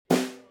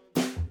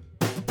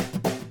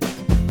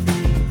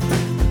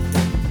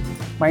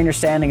My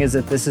understanding is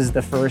that this is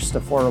the first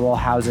affordable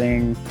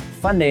housing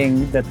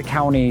funding that the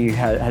county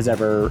has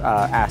ever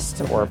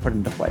asked or put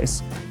into place.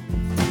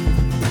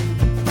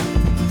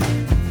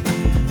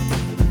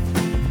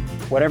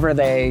 Whatever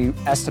they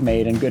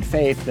estimate in good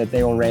faith that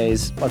they will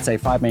raise, let's say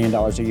 $5 million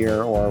a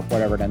year or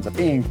whatever it ends up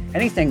being,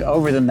 anything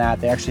over than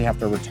that, they actually have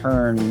to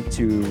return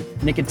to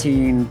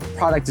nicotine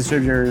product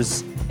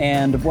distributors.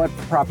 And what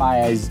Prop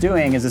II is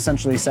doing is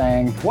essentially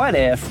saying, what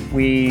if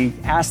we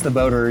ask the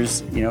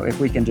voters, if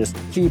we can just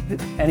keep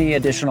any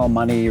additional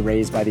money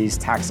raised by these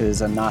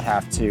taxes and not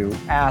have to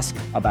ask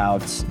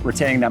about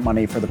retaining that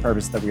money for the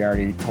purpose that we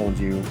already told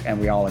you and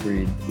we all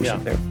agreed we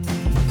should do.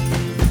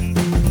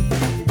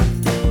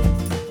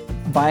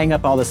 Buying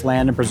up all this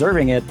land and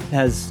preserving it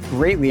has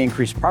greatly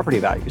increased property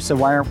value. So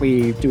why aren't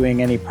we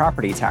doing any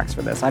property tax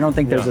for this? I don't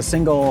think there's a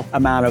single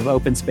amount of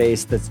open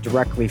space that's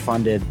directly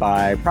funded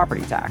by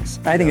property tax.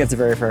 I think that's a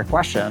very fair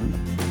question.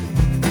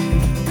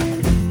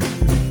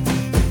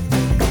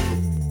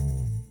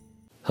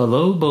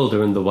 Hello,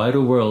 Boulder and the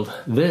wider world.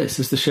 This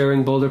is the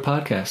Sharing Boulder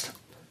podcast.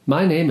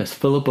 My name is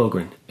Philip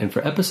Ogren, and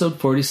for episode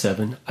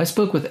 47, I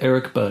spoke with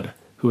Eric Budd,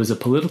 who is a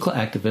political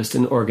activist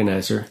and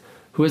organizer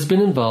who has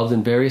been involved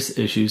in various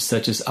issues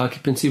such as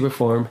occupancy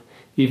reform,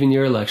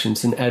 even-year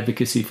elections, and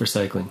advocacy for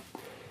cycling.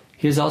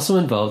 He is also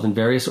involved in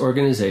various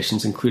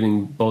organizations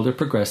including Boulder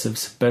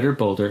Progressives, Better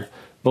Boulder,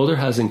 Boulder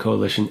Housing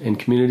Coalition, and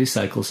Community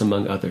Cycles,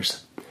 among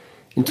others.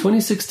 In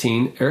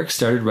 2016, Eric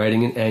started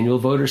writing an annual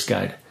voter's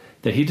guide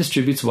that he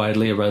distributes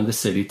widely around the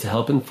city to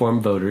help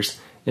inform voters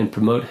and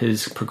promote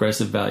his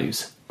progressive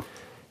values.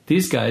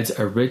 These guides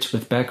are rich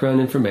with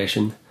background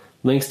information,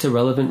 links to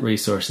relevant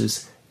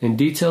resources, and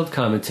detailed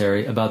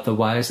commentary about the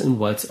whys and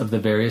whats of the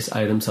various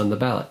items on the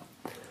ballot.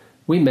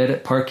 We met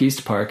at Park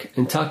East Park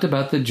and talked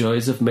about the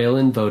joys of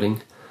mail-in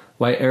voting,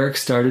 why Eric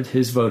started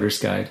his voter's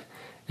guide,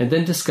 and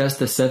then discussed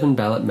the 7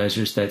 ballot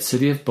measures that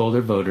City of Boulder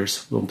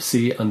voters will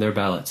see on their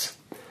ballots.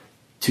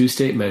 2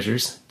 state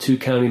measures, 2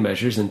 county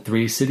measures, and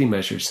 3 city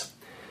measures.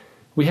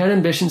 We had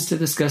ambitions to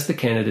discuss the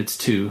candidates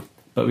too,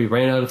 but we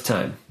ran out of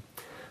time.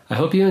 I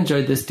hope you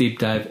enjoyed this deep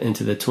dive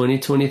into the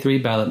 2023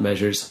 ballot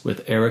measures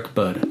with Eric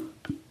Budd.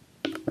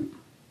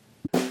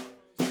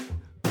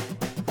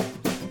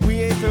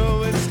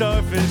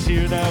 Starfish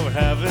here, now we're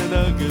having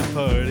a good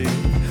party,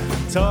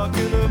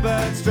 talking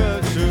about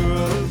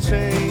structural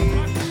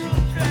change.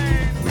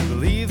 We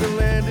believe the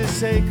land is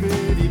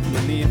sacred, even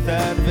beneath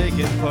that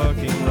vacant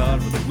parking lot,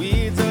 where the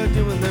weeds are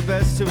doing their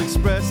best to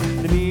express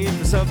the need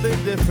for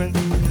something different.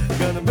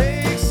 Gonna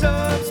make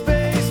some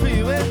space for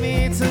you and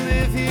me to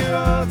live here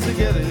all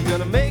together.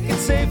 Gonna make it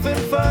safe and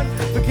fun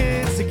for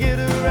kids to get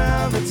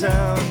around the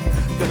town.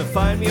 Gonna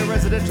find me a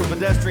residential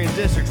pedestrian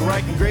district where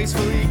I can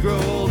gracefully grow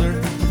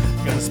older.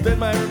 Gonna spend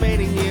my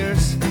remaining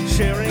years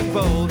sharing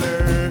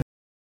Boulder.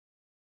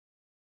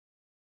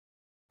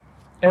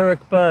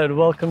 Eric Budd,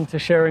 welcome to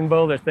Sharing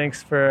Boulder.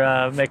 Thanks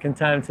for making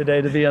time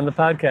today to be on the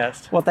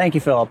podcast. Well, thank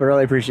you, Philip. I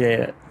really appreciate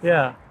it.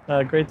 Yeah,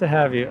 great to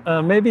have you.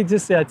 Maybe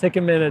just take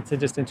a minute to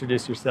just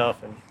introduce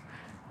yourself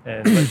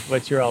and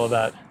what you're all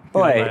about.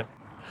 Boy,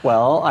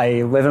 well,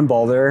 I live in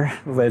Boulder,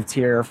 lived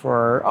here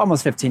for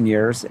almost 15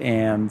 years,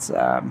 and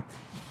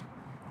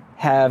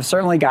have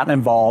certainly gotten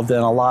involved in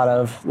a lot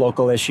of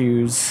local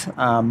issues.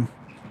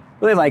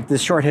 Really, like, the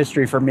short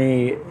history for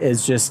me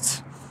is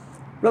just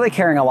really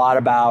caring a lot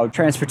about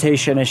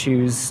transportation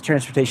issues,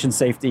 transportation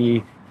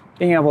safety,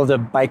 being able to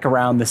bike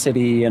around the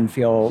city and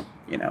feel,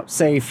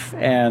 safe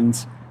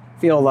and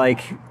feel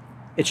like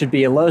it should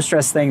be a low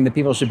stress thing that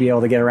people should be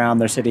able to get around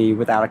their city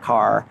without a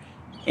car,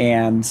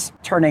 and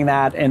turning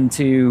that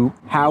into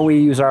how we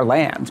use our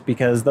land,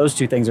 because those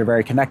two things are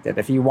very connected.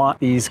 If you want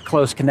these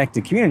close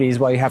connected communities,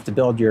 well, you have to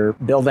build your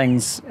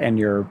buildings and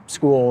your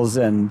schools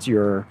and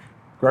your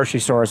grocery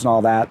stores and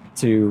all that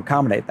to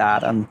accommodate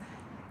that. And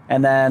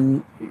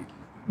then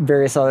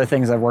various other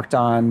things I've worked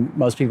on.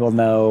 Most people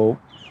know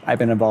I've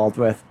been involved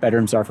with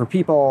Bedrooms Are for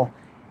People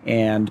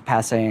and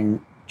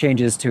passing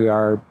changes to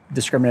our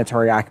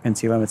discriminatory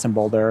occupancy limits in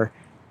Boulder,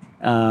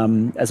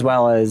 as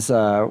well as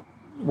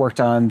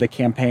worked on the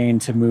campaign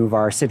to move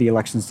our city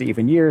elections to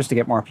even years to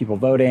get more people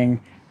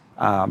voting,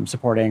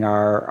 supporting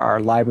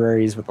our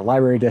libraries with the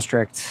library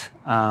district.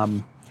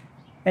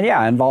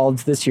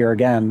 Involved this year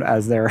again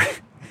as there are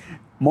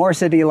more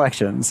city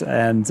elections.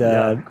 And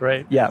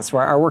great. Yes,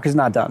 our work is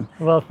not done.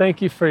 Well,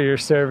 thank you for your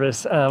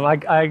service.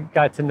 I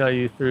got to know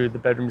you through the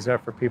Bedrooms Are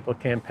for People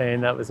campaign.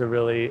 That was a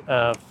really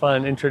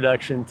fun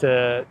introduction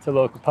to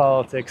local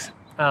politics.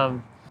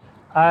 Do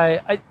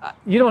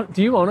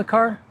you own a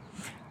car?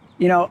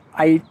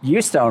 I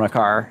used to own a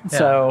car. Yeah.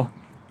 So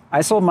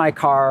I sold my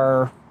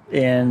car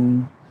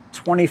in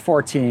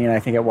 2014, I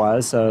think it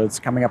was. So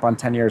it's coming up on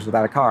 10 years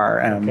without a car.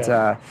 And,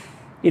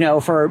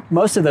 for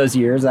most of those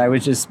years, I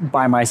was just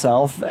by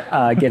myself,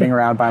 getting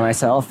around by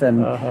myself.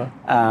 And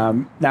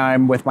now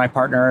I'm with my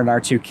partner and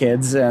our 2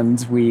 kids. And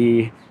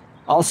we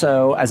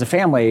also, as a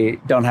family,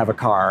 don't have a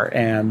car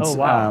and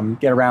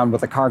get around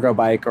with a cargo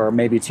bike or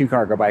maybe 2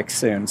 cargo bikes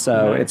soon.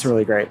 So It's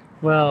really great.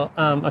 Well,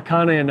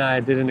 Akane and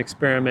I did an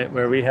experiment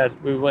where we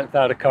went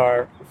without a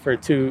car for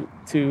two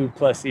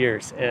plus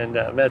years, and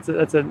that's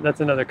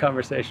another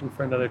conversation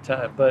for another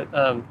time. But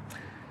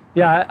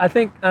yeah, I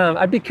think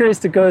I'd be curious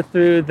to go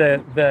through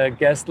the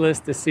guest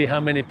list to see how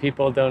many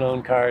people don't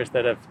own cars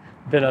that have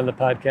been on the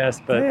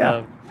podcast.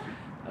 But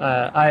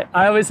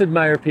I always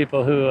admire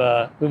people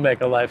who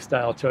make a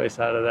lifestyle choice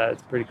out of that.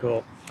 It's pretty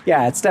cool.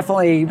 Yeah, it's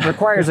definitely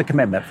requires a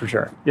commitment for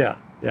sure. Yeah,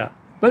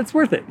 but it's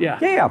worth it.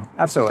 Yeah,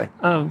 absolutely.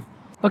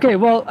 Okay,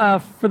 well,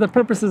 for the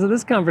purposes of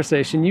this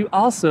conversation, you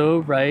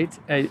also write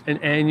an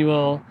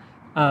annual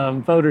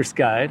voter's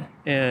guide,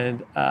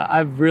 and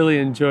I've really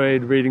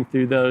enjoyed reading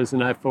through those,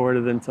 and I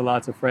forwarded them to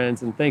lots of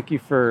friends, and thank you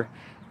for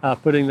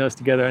putting those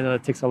together. I know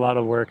it takes a lot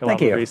of work, a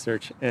lot of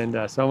research, and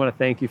so I want to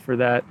thank you for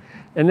that.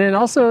 And then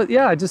also,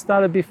 I just thought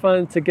it'd be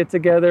fun to get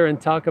together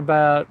and talk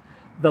about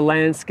the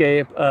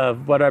landscape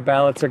of what our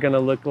ballots are going to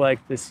look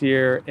like this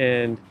year,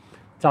 and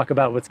talk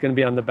about what's going to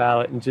be on the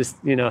ballot, and just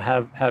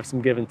have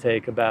some give and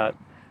take about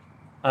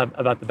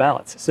the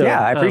ballots. So yeah,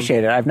 I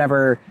appreciate it. I've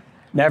never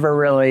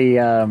really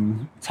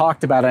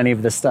talked about any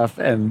of this stuff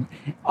in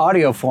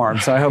audio form,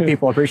 so I hope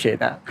people appreciate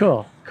that.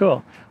 Cool.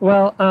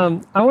 Well,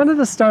 I wanted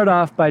to start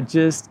off by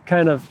just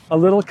kind of a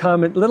little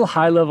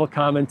high-level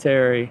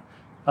commentary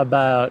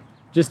about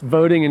just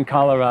voting in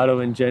Colorado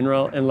in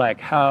general, and like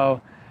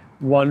how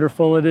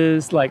wonderful it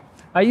is. Like,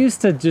 I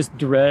used to just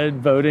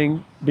dread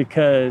voting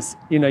because,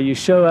 you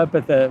show up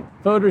at the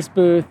voter's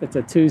booth, it's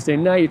a Tuesday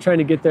night, you're trying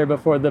to get there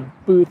before the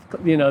booth,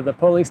 the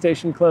polling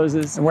station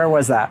closes. And where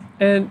was that?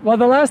 And, well,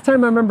 the last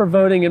time I remember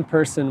voting in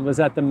person was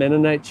at the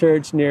Mennonite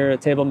Church near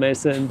Table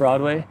Mesa and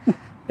Broadway.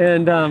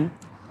 And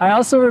I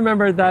also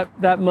remember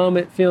that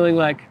moment feeling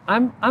like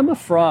I'm a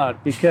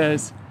fraud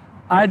because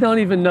I don't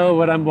even know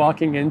what I'm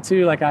walking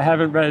into. Like, I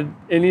haven't read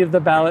any of the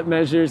ballot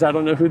measures. I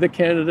don't know who the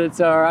candidates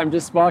are. I'm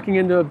just walking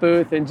into a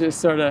booth and just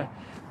sort of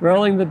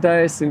rolling the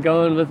dice and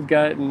going with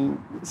gut and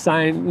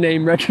sign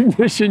name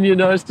recognition.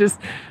 It's just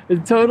a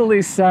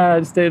totally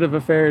sad state of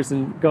affairs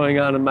and going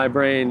on in my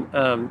brain.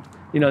 And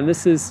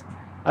this is,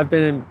 I've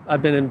been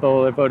in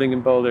Boulder, voting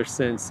in Boulder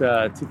since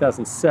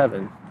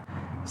 2007.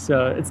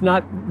 So it's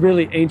not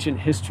really ancient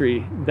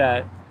history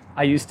that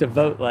I used to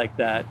vote like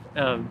that.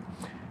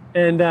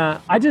 And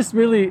I just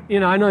really,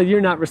 I know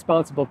you're not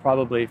responsible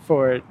probably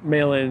for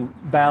mail-in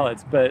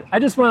ballots, but I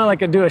just want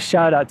to do a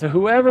shout out to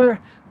whoever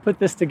put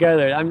this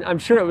together. I'm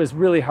sure it was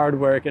really hard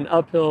work, an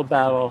uphill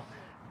battle,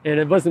 and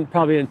it wasn't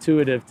probably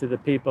intuitive to the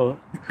people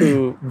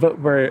who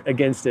were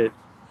against it,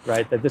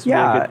 right? That this would be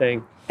a good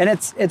thing. And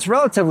it's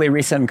relatively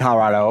recent in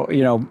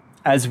Colorado,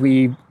 as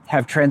we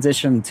have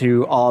transitioned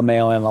to all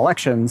mail-in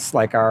elections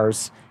like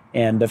ours,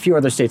 and a few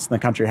other states in the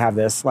country have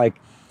this,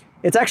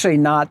 it's actually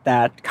not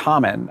that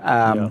common.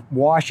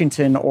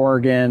 Washington,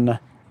 Oregon,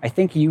 I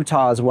think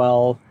Utah as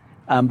well.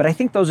 But I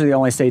think those are the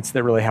only states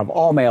that really have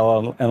all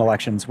mail-in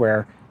elections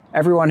where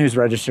everyone who's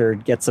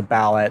registered gets a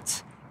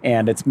ballot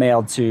and it's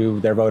mailed to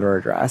their voter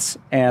address.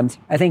 And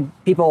I think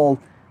people,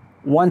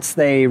 once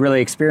they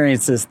really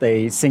experience this,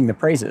 they sing the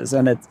praises.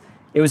 And it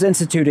was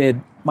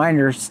instituted, my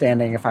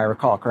understanding, if I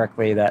recall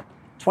correctly, that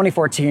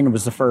 2014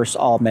 was the first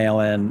all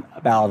mail-in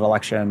ballot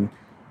election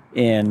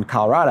in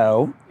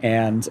Colorado.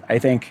 And I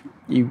think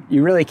you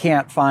really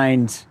can't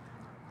find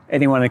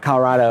anyone in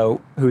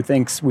Colorado who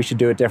thinks we should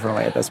do it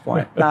differently at this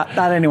point. Not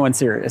anyone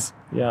serious.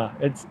 Yeah,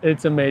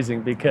 it's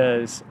amazing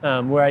because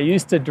where I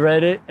used to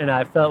dread it and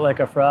I felt like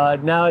a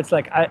fraud, now it's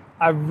like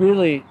I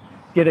really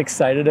get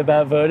excited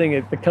about voting.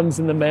 It comes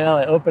in the mail,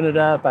 I open it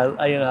up,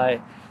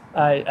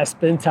 I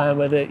spend time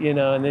with it,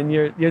 and then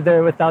you're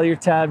there with all your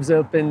tabs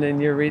open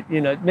and you're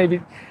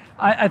maybe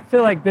I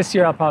feel like this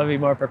year I'll probably be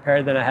more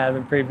prepared than I have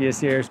in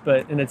previous years,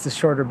 and it's a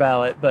shorter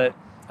ballot. But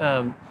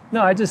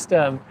no, I just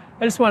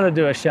wanted to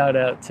do a shout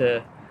out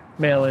to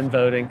mail-in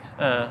voting.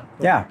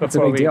 That's a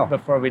big deal.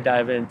 Before we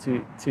dive in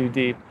too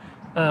deep.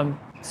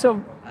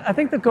 So I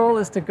think the goal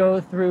is to go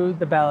through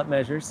the ballot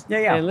measures.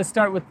 Yeah. And let's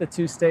start with the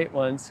two state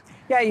ones.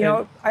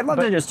 Yeah, I'd love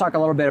to just talk a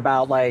little bit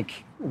about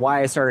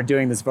why I started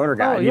doing this voter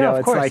guide. Oh, yeah,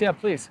 of course. Yeah,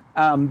 please.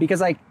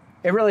 Because it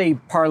really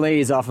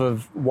parlays off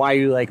of why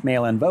you like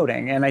mail-in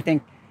voting. And I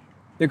think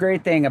the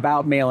great thing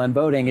about mail-in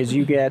voting is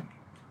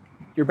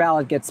your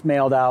ballot gets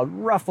mailed out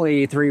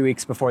roughly 3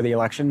 weeks before the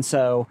election.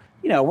 So,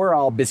 we're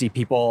all busy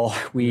people.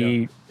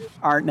 We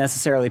aren't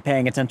necessarily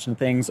paying attention to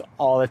things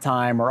all the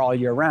time or all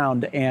year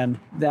round. And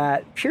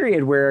that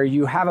period where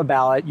you have a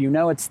ballot,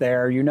 it's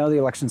there, the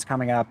election's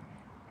coming up,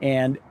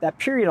 and that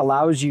period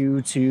allows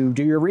you to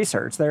do your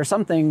research. There are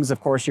some things, of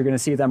course, you're going to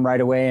see them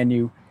right away and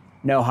you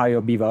know how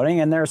you'll be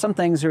voting. And there are some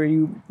things where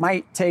you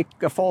might take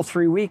a full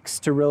 3 weeks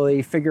to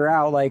really figure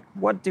out,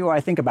 what do I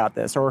think about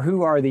this? Or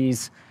who are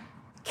these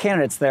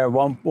candidates that I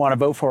won't want to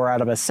vote for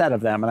out of a set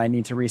of them? And I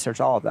need to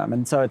research all of them.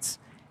 And so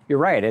you're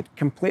right, it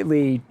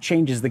completely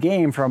changes the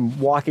game from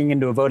walking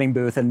into a voting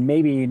booth and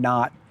maybe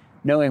not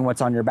knowing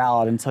what's on your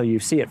ballot until you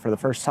see it for the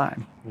first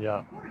time.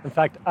 Yeah. In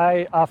fact,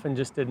 I often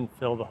just didn't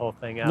fill the whole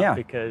thing out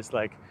because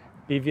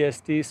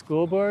BVSD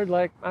school board,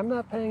 like I'm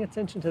not paying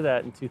attention to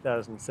that in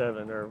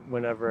 2007 or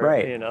whenever,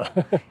 Right. you know.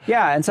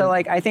 Yeah, and so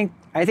like I think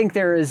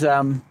there is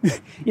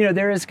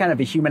there is kind of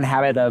a human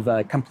habit of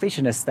a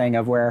completionist thing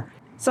of where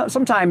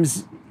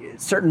sometimes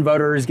certain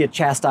voters get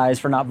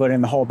chastised for not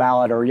voting the whole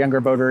ballot, or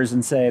younger voters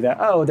and say that,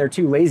 oh, they're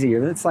too lazy.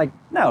 It's like,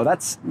 no,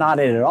 that's not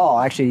it at all.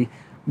 Actually,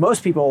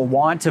 most people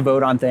want to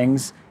vote on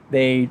things.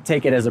 They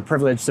take it as a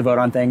privilege to vote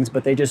on things,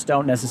 but they just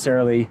don't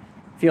necessarily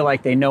feel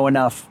like they know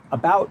enough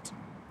about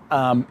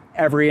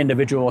every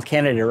individual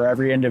candidate or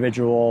every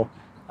individual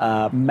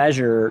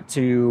measure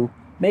to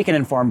make an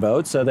informed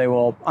vote, so they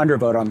will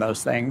undervote on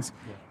those things.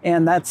 Yeah.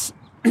 And that's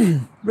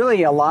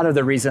really a lot of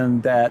the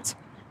reason that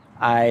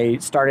I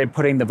started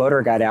putting the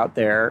voter guide out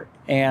there.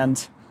 And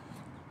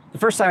the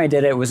first time I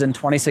did it was in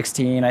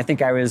 2016. I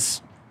think I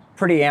was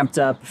pretty amped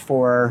up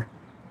for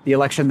the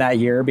election that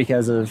year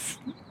because of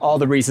all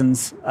the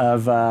reasons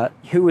of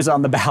who was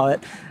on the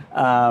ballot,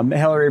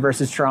 Hillary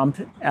versus Trump,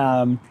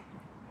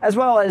 as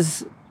well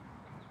as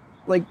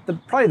like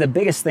probably the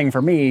biggest thing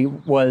for me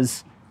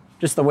was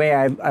just the way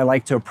I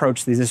like to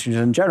approach these issues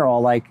in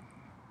general. Like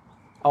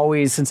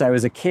always since I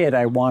was a kid,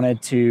 I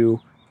wanted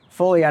to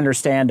fully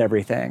understand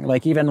everything.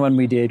 Like even when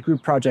we did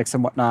group projects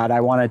and whatnot,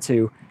 I wanted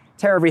to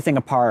tear everything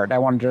apart. I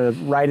wanted to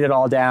write it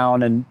all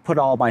down and put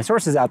all my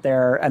sources out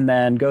there and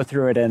then go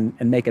through it and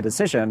make a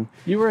decision.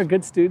 You were a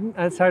good student?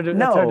 That's hard to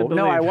believe.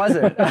 No, I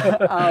wasn't.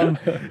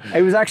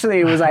 I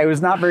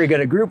was not very good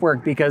at group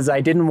work because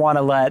I didn't want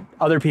to let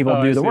other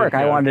people do the work.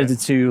 I wanted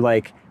to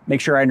like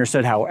make sure I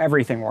understood how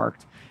everything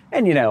worked.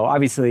 And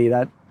obviously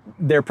that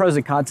there are pros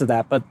and cons to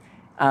that, but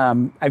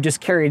I've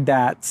just carried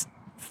that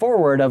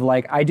forward of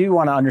like, I do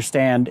want to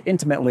understand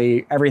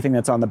intimately everything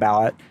that's on the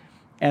ballot.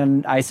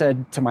 And I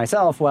said to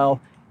myself, well,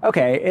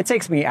 okay, it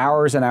takes me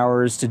hours and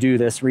hours to do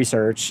this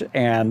research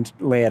and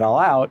lay it all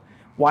out.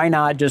 Why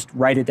not just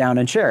write it down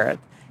and share it?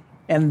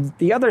 And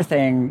the other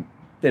thing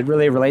that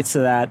really relates to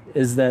that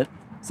is that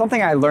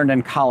something I learned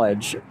in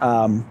college,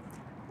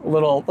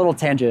 little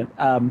tangent.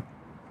 I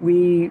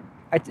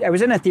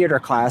was in a theater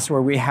class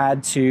where we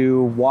had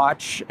to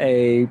watch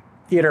a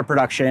theater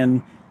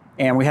production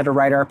and we had to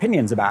write our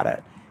opinions about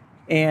it.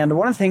 And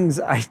one of the things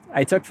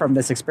I took from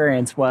this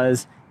experience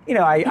was,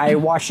 I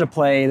watched a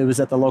play that was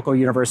at the local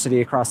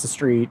university across the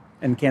street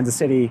in Kansas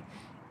City,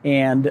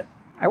 and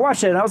I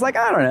watched it and I was like,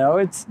 I don't know,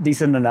 it's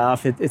decent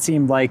enough. It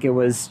seemed like it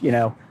was,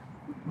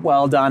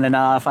 well done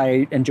enough.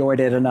 I enjoyed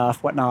it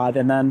enough, whatnot.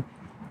 And then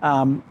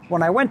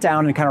when I went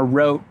down and kind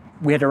of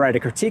we had to write a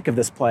critique of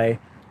this play,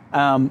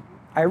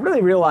 I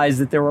really realized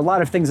that there were a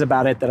lot of things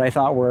about it that I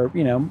thought were,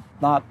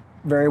 not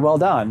very well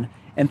done,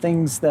 and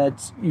things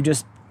that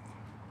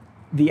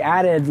the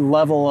added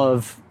level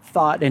of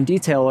thought and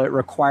detail it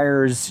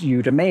requires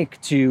you to make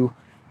to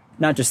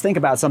not just think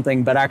about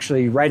something, but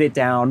actually write it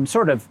down,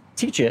 sort of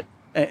teach it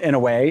in a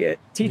way.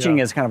 Teaching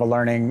is kind of a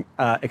learning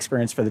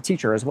experience for the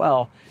teacher as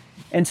well.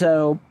 And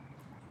so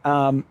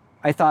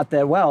I thought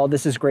that, well,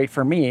 this is great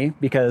for me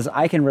because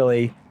I can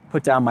really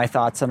put down my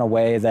thoughts in a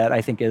way that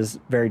I think is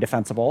very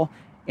defensible.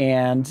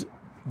 And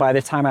by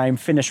the time I'm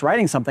finished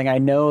writing something, I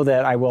know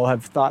that I will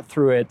have thought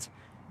through it,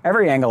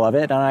 every angle of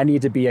it, and I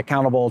need to be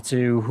accountable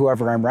to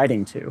whoever I'm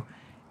writing to.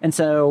 And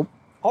so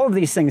all of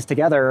these things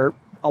together,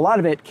 a lot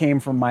of it came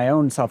from my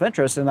own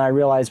self-interest. And I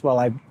realized, well,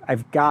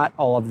 I've got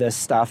all of this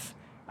stuff.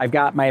 I've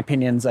got my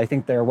opinions. I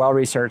think they're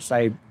well-researched.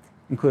 I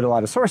include a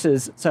lot of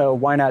sources. So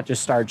why not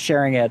just start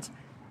sharing it?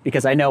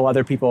 Because I know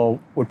other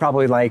people would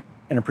probably like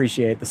and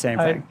appreciate the same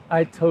thing.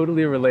 I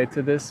totally relate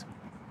to this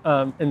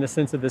in the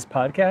sense of this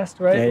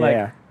podcast,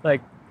 right?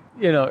 Like,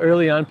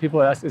 early on people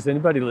would ask, is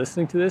anybody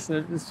listening to this?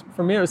 And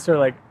for me, it was sort of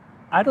like,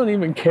 I don't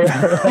even care.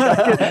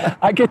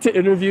 I get to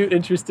interview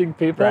interesting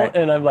people, right.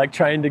 And I'm like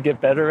trying to get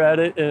better at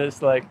it. And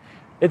it's like,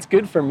 it's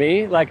good for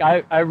me. Like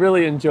I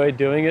really enjoy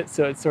doing it.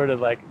 So it's sort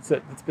of like,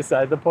 it's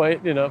beside the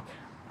point,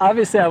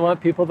 Obviously I want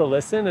people to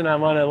listen and I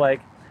want to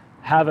like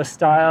have a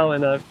style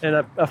and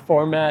a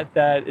format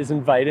that is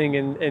inviting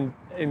and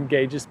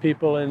engages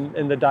people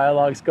in the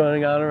dialogues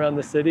going on around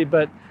the city.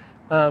 But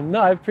no,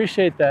 I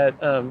appreciate that.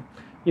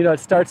 It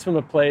starts from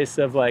a place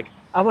of like,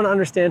 I want to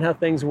understand how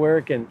things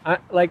work, and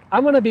I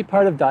want to be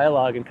part of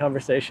dialogue and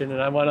conversation,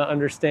 and I want to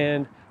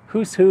understand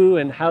who's who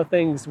and how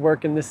things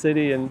work in the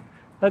city. And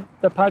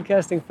the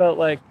podcasting felt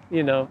like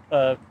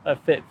a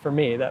fit for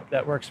me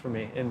that works for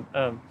me. And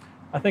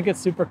I think it's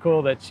super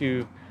cool that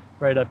you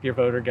write up your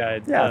voter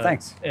guide. Yeah,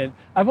 thanks. And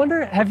I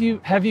wonder, have you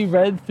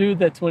read through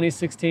the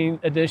 2016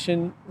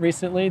 edition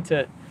recently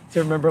to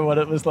remember what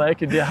it was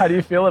like, and how do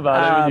you feel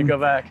about it when you go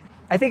back?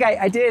 I think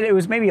I did. It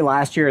was maybe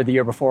last year or the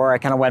year before. I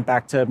kind of went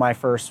back to my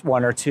first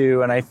one or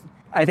two. And I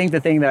think the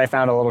thing that I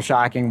found a little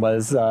shocking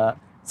was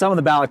some of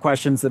the ballot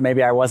questions that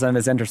maybe I wasn't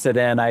as interested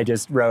in. I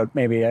just wrote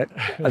maybe a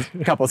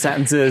couple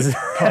sentences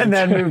and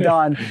then moved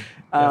on.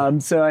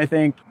 So I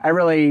think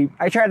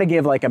I try to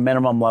give like a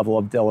minimum level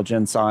of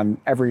diligence on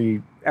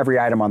every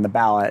item on the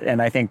ballot.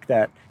 And I think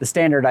that the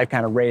standard I've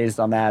kind of raised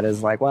on that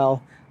is like,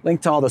 well,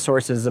 link to all the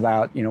sources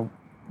about,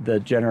 the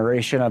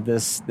generation of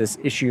this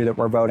issue that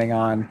we're voting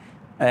on,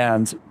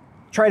 and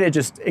try to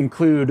just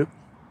include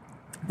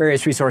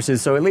various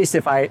resources. So at least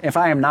if I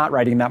am not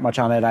writing that much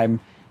on it, I'm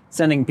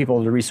sending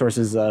people to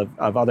resources of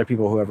other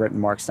people who have written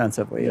more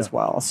extensively as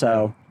well.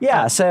 So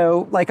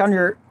so like on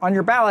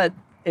your ballot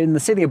in the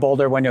city of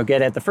Boulder, when you'll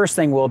get it, the first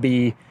thing will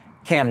be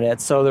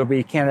candidates. So there'll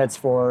be candidates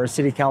for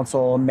city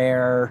council,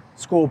 mayor,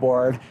 school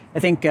board. I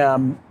think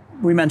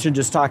we mentioned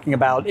just talking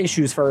about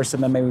issues first,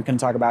 and then maybe we can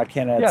talk about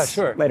candidates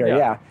later.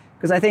 Yeah,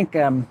 because I think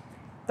the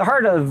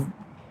heart of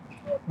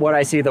what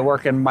I see the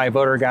work in my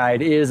voter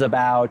guide is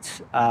about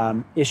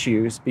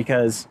issues,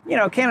 because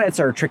candidates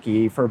are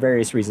tricky for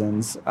various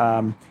reasons.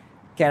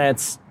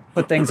 Candidates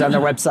put things on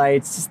their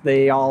websites.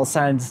 They all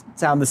sound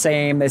the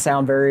same. They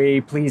sound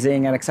very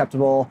pleasing and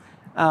acceptable.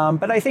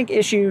 But I think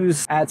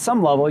issues at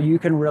some level, you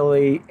can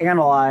really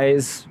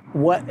analyze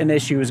what an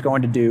issue is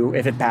going to do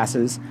if it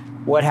passes,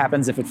 what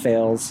happens if it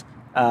fails,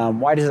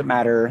 why does it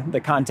matter,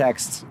 the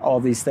context, all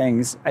of these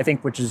things, I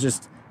think, which is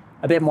just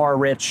a bit more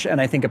rich.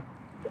 And I think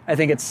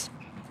it's,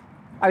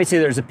 obviously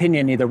there's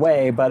opinion either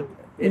way, but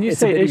when you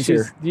say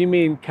issues, do you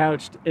mean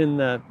couched in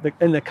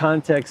the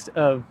context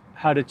of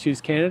how to choose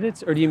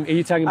candidates, or are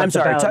you talking about? I'm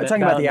sorry,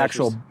 talking about the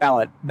actual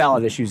ballot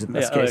issues in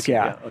this case.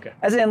 Okay.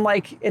 As in,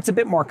 like, it's a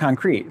bit more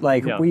concrete.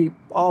 Like, we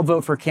all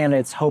vote for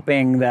candidates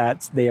hoping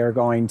that they are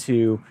going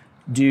to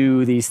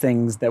do these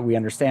things that we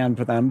understand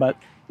for them. But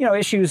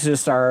issues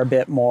just are a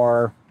bit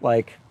more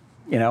like,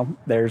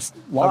 there's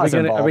laws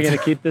involved. Are we going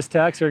to keep this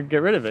tax or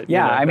get rid of it?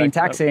 Yeah, I mean,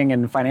 taxing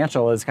and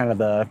financial is kind of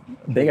the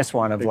biggest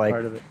one of like.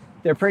 Part of it.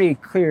 They're pretty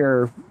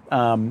clear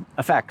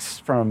effects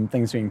from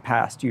things being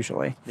passed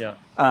usually. Yeah.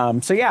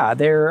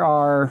 There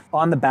are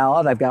on the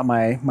ballot. I've got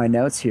my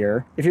notes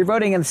here. If you're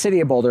voting in the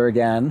city of Boulder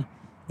again,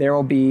 there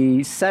will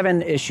be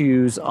 7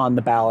 issues on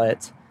the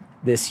ballot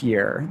this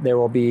year. There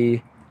will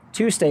be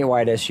 2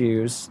 statewide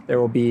issues.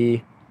 There will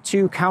be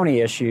 2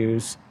 county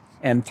issues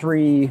and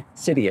 3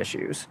 city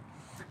issues.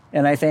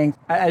 And I think,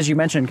 as you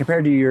mentioned,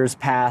 compared to years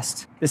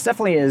past, this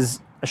definitely is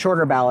a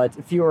shorter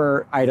ballot,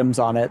 fewer items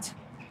on it.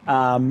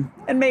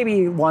 And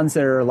maybe ones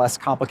that are less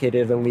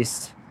complicated, at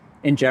least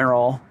in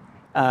general.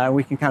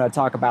 We can kind of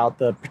talk about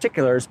the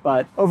particulars,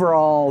 but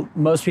overall,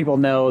 most people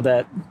know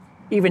that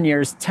even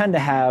years tend to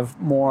have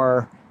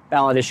more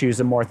ballot issues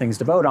and more things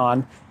to vote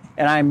on.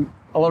 And I'm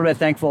a little bit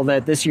thankful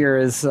that this year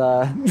is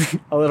a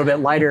little bit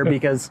lighter,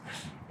 because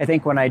I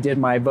think when I did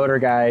my voter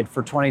guide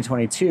for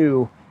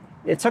 2022,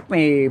 it took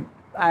me,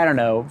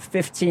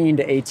 15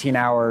 to 18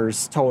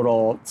 hours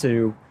total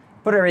to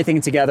put everything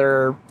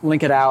together,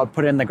 link it out,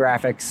 put in the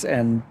graphics,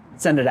 and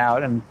send it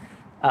out. And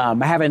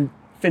I haven't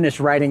finished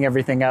writing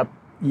everything up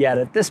yet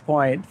at this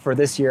point for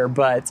this year,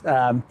 but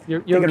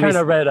you're kind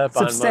of read up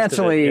on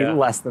substantially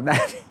less than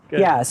that.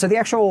 Yeah. So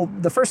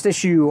the first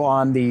issue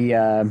on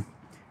the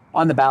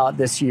ballot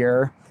this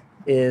year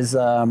is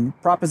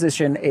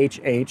Proposition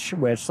HH,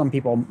 which some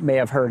people may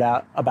have heard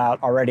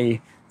about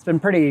already. It's been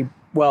pretty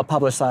well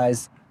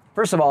publicized.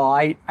 First of all,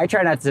 I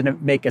try not to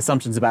make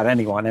assumptions about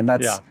anyone, and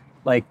that's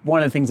like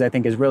one of the things I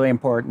think is really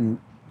important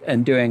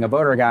in doing a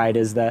voter guide,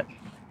 is that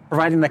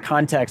providing the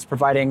context,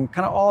 providing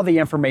kind of all the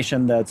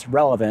information that's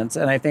relevant.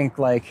 And I think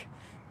like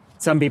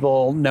some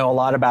people know a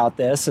lot about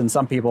this, and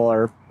some people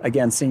are,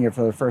 again, seeing it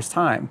for the first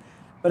time.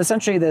 But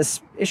essentially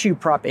this issue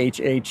Prop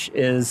HH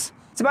it's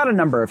about a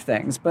number of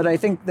things. But I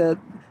think that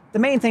the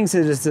main things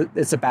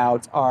it's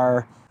about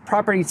are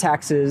property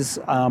taxes,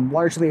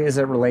 largely as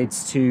it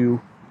relates to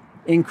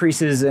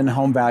increases in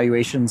home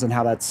valuations and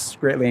how that's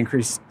greatly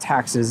increased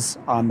taxes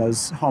on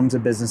those homes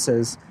and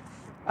businesses,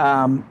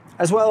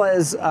 as well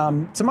as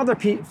some other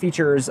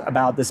features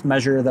about this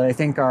measure that I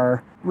think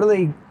are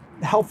really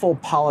helpful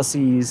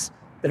policies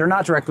that are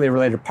not directly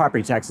related to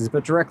property taxes,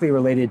 but directly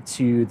related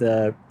to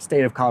the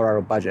state of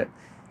Colorado budget.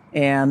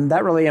 And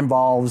that really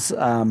involves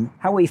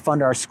how we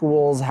fund our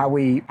schools, how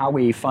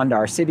we fund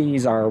our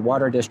cities, our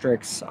water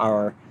districts,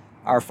 our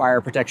fire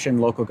protection,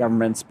 local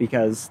governments,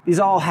 because these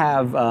all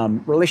have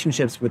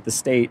relationships with the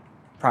state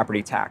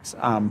property tax.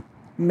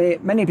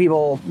 Many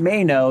people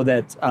may know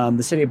that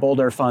the city of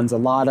Boulder funds a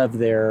lot of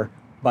their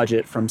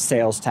budget from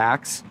sales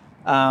tax,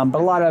 but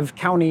a lot of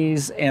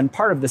counties and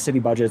part of the city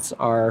budgets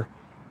are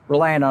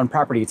reliant on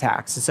property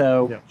tax.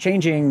 So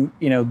changing,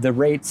 the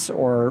rates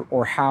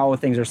or how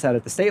things are set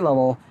at the state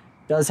level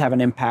does have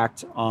an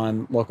impact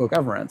on local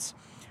governments.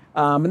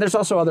 And there's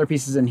also other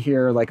pieces in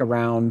here, like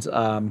around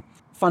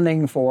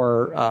funding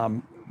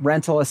for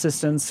rental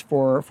assistance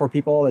for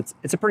people.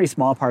 It's a pretty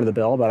small part of the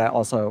bill, but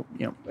also,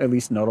 at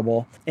least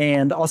notable.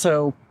 And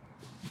also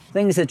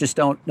things that just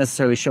don't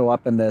necessarily show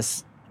up in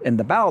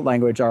the ballot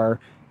language are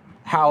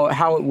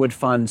how it would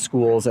fund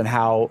schools and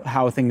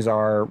how things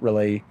are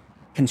really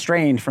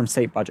constrained from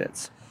state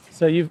budgets.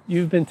 So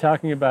you've been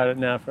talking about it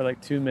now for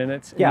like 2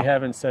 minutes, and you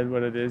haven't said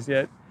what it is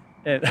yet.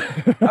 And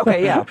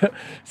okay, yeah.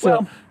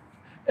 So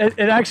it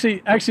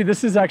actually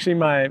this is actually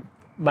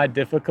my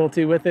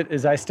difficulty with it,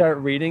 is I start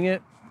reading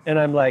it and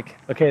I'm like,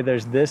 okay,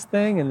 there's this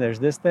thing and there's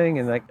this thing,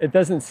 and like it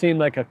doesn't seem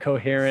like a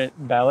coherent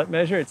ballot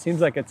measure. It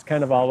seems like it's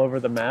kind of all over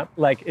the map.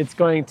 Like it's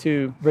going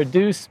to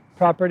reduce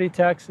property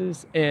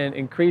taxes and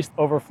increase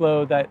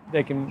overflow that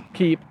they can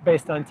keep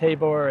based on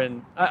Tabor,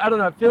 and I don't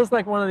know. It feels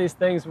like one of these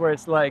things where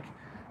it's like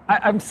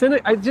I'm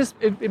cynical.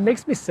 It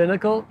makes me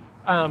cynical.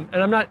 And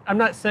I'm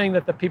not saying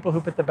that the people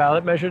who put the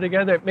ballot measure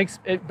together,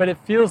 but it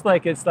feels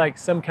like it's like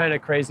some kind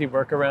of crazy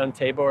workaround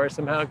Tabor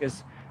somehow,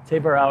 because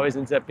Tabor always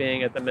ends up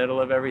being at the middle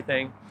of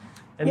everything.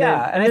 And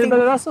but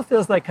it also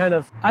feels like kind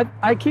of,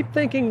 I keep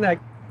thinking that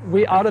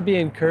we ought to be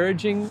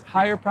encouraging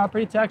higher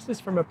property taxes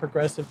from a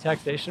progressive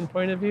taxation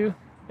point of view.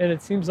 And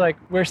it seems like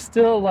we're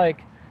still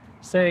like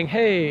saying,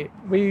 hey,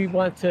 we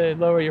want to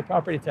lower your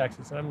property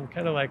taxes. And I'm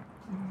kind of like,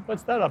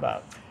 what's that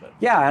about?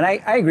 Yeah, and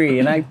I agree.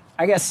 And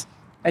I guess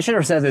I should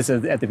have said this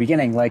at the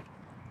beginning. Like,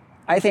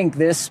 I think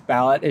this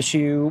ballot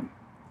issue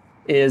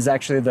is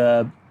actually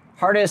the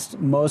hardest,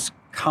 most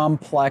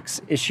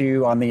complex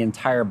issue on the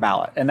entire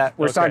ballot, and that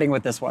we're starting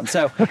with this one.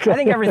 So I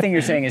think everything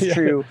you're saying is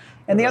true.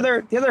 And the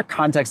other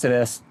context of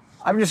this,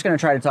 I'm just going to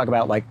try to talk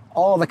about like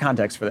all the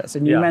context for this.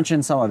 And you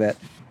mentioned some of it,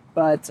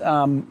 but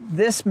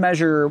this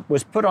measure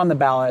was put on the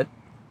ballot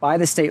by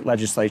the state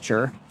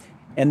legislature.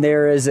 And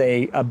there is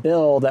a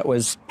bill that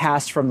was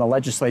passed from the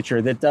legislature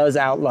that does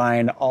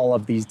outline all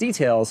of these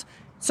details.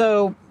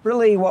 So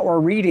really what we're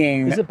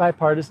reading... Is it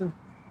bipartisan?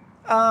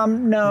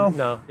 No.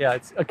 No, yeah.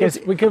 It's okay.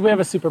 We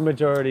have a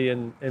supermajority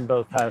in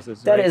both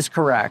houses. That is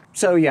correct.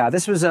 So yeah,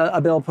 this was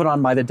a bill put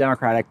on by the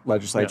Democratic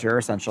legislature,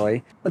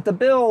 essentially. But the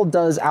bill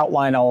does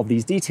outline all of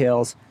these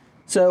details.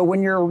 So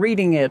when you're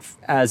reading it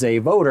as a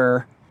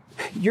voter,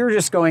 you're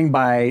just going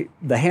by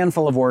the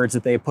handful of words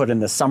that they put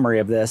in the summary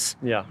of this.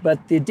 Yeah.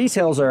 But the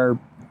details are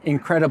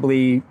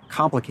incredibly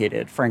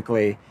complicated,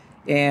 frankly.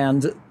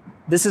 And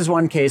this is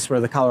one case where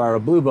the Colorado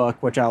Blue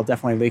Book, which I'll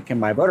definitely link in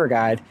my voter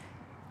guide,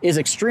 is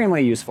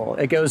extremely useful.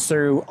 It goes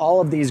through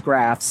all of these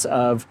graphs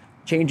of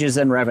changes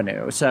in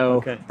revenue.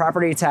 So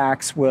property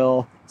tax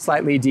will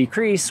slightly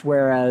decrease,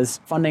 whereas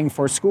funding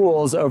for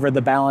schools over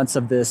the balance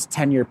of this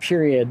 10-year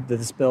period that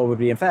this bill would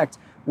be in effect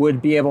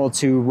would be able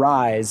to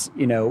rise,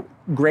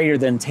 greater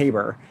than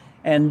Tabor.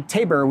 And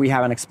Tabor, we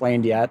haven't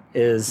explained yet,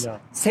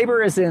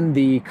 Tabor is in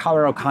the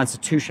Colorado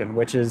Constitution,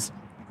 which is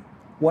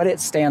what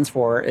it stands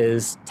for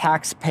is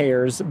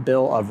Taxpayers'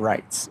 Bill of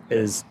Rights,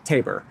 is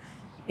Tabor.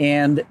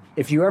 And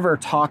if you ever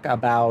talk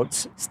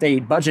about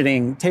state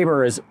budgeting,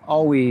 Tabor is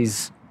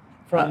always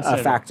a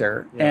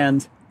factor. Yeah.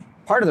 And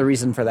part of the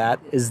reason for that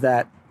is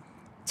that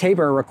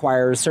Tabor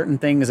requires certain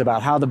things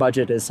about how the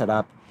budget is set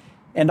up.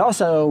 And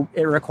also,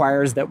 it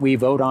requires that we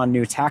vote on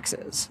new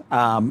taxes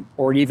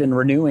or even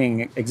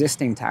renewing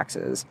existing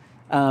taxes.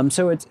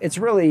 So it's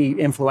really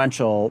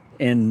influential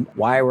in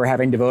why we're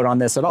having to vote on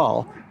this at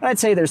all. And I'd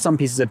say there's some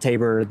pieces of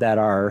Tabor that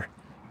are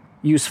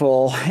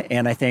useful,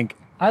 and I think...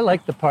 I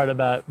like the part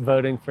about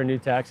voting for new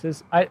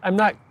taxes. I'm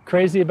not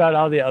crazy about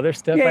all the other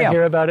stuff I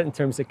hear about it in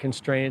terms of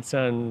constraints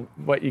on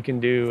what you can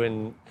do,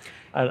 and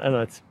I don't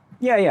know, it's...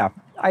 Yeah.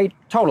 I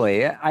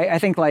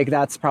think like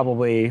that's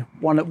probably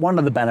one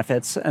of the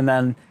benefits. And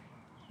then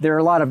there are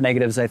a lot of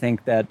negatives, I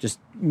think, that just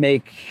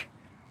make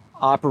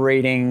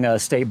operating a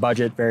state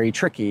budget very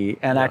tricky.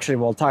 And actually,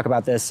 we'll talk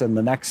about this in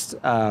the next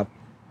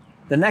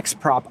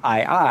Prop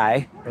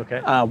II.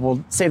 Okay.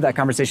 We'll save that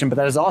conversation, but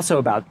that is also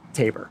about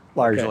Tabor,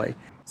 largely. Okay.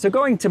 So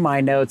going to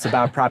my notes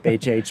about Prop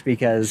HH,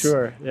 because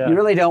you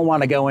really don't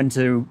want to go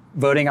into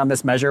voting on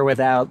this measure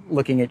without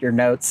looking at your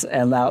notes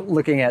and without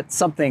looking at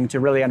something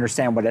to really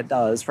understand what it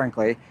does,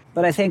 frankly.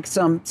 But I think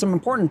some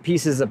important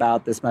pieces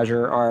about this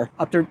measure are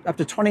up to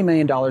 $20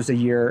 million a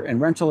year in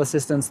rental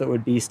assistance that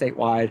would be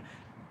statewide,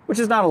 which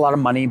is not a lot of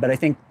money, but I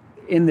think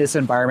in this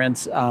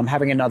environment,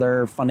 having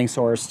another funding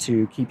source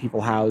to keep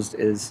people housed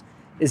is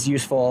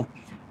useful.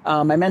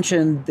 I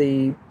mentioned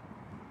the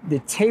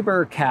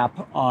Tabor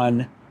cap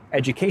on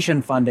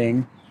education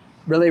funding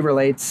really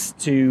relates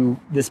to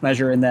this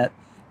measure in that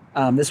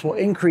this will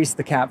increase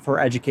the cap for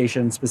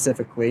education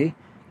specifically.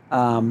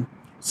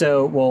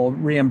 So it will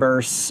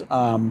reimburse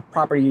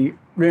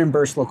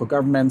local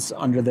governments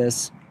under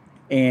this.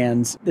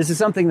 And this is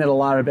something that a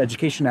lot of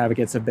education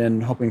advocates have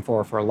been hoping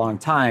for a long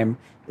time,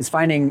 is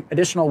finding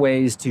additional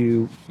ways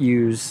to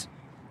use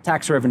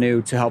tax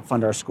revenue to help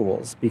fund our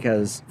schools,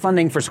 because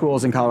funding for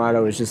schools in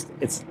Colorado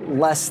it's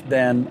less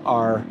than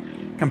our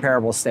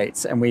comparable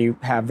states, and we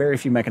have very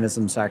few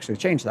mechanisms to actually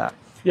change that.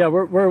 Yeah,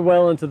 we're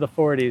well into the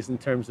 40s in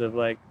terms of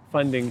like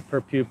funding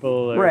per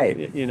pupil. Right.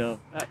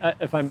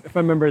 If I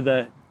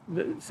remember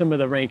some of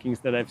the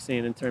rankings that I've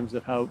seen in terms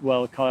of how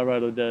well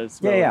Colorado does.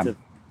 Yeah,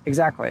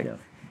 exactly. Yeah.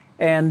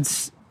 And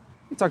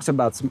he talks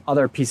about some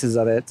other pieces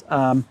of it.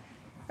 I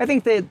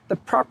think that the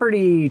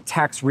property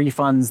tax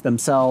refunds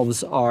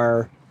themselves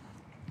are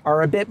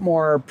a bit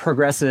more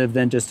progressive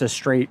than just a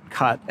straight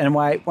cut. And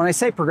when I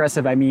say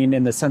progressive, I mean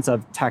in the sense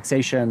of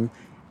taxation,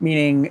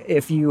 meaning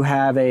if you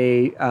have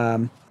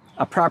a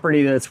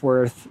property that's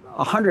worth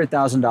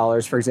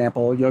 $100,000, for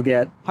example, you'll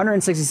get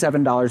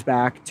 $167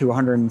 back to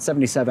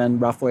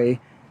 $177 roughly,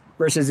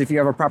 Versus if you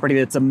have a property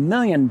that's $1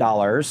 million,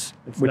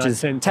 which not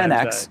is 10 10x,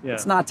 times that, yeah.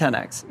 it's not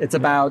 10x. It's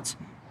about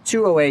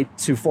 208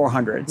 to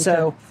 400.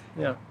 So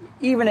Yeah.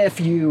 even if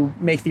you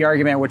make the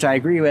argument, which I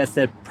agree with,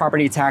 that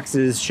property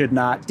taxes should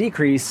not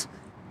decrease,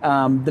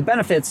 the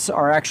benefits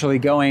are actually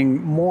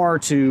going more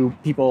to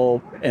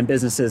people and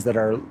businesses that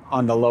are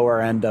on the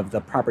lower end of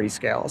the property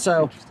scale.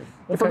 So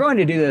if we're going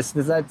to do this,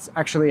 that's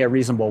actually a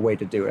reasonable way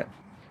to do it.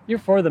 You're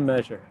for the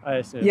measure, I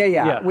assume.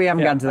 Yeah. We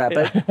haven't gotten to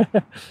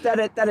that,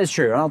 but that is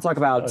true. And I'll talk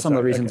about some of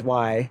the reasons okay.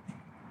 why.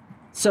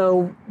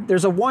 So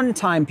there's a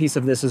one-time piece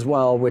of this as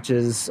well, which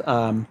is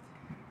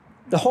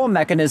the whole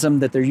mechanism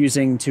that they're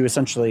using to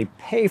essentially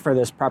pay for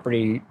this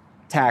property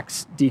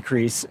tax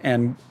decrease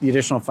and the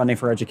additional funding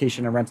for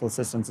education and rental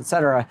assistance, et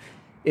cetera,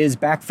 is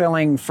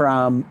backfilling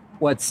from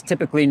what's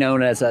typically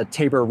known as a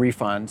Tabor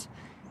refund.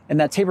 And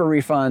that Tabor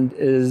refund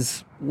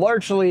is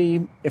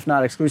largely, if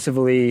not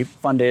exclusively,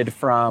 funded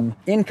from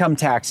income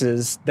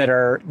taxes that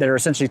are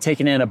essentially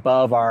taken in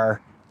above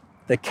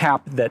the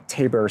cap that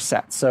Tabor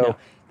sets. So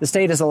the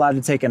state is allowed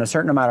to take in a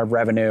certain amount of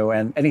revenue,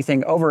 and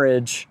anything over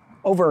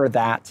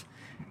that,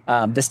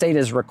 the state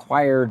is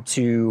required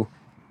to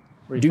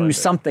do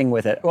something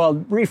with it. Well,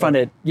 refund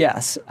it,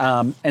 yes.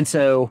 And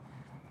so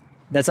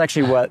that's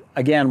actually what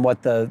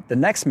the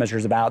next measure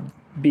is about,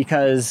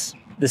 because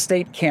the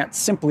state can't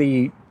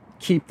simply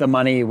keep the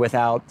money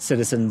without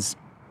citizens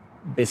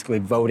basically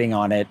voting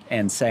on it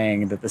and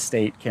saying that the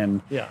state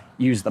can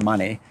use the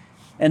money.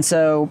 And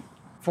so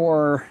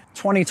for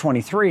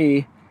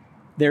 2023,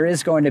 there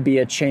is going to be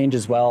a change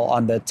as well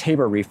on the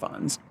Tabor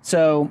refunds.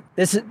 So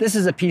this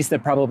is a piece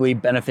that probably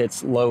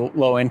benefits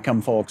low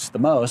income folks the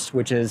most,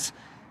 which is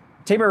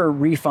Tabor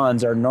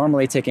refunds are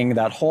normally taking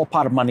that whole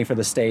pot of money for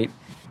the state,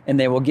 and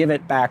they will give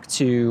it back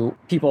to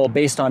people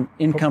based on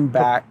income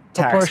back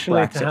tax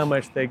proportionally bracket. to how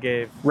much they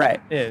gave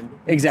in.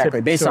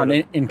 Exactly, based on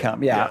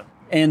income, yeah.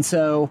 And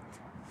so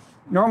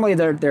normally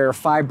there are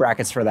 5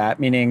 brackets for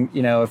that, meaning,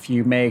 if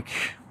you make,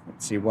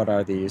 let's see, what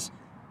are these?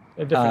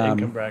 Different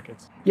income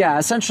brackets. Yeah,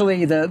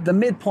 essentially the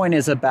midpoint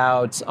is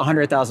about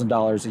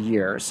 $100,000 a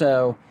year.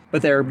 So,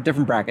 but there are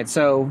different brackets.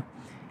 So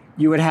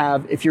you would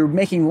have, if you're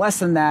making less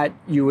than that,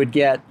 you would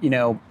get,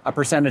 a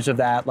percentage of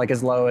that, like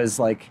as low as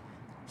like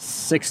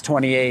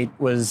 628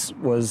 was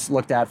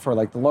looked at for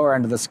like the lower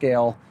end of the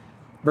scale,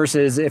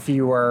 versus if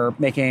you were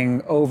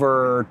making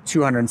over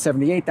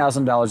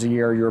 $278,000 a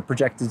year, you were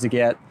projected to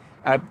get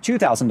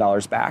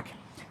 $2,000 back.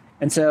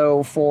 And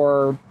so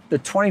for the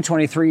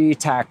 2023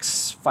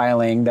 tax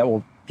filing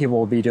that people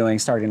will be doing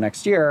starting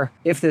next year,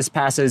 if this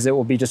passes, it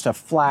will be just a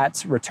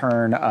flat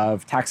return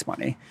of tax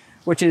money,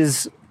 which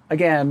is,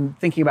 again,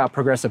 thinking about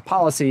progressive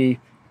policy,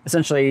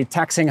 essentially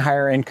taxing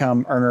higher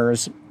income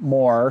earners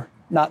more,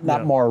 not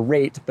more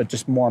rate, but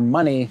just more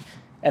money,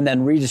 and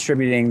then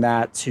redistributing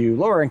that to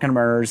lower income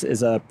earners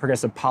is a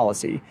progressive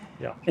policy.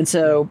 Yeah. And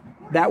so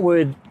that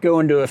would go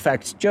into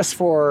effect just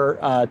for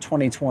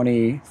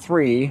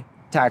 2023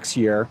 tax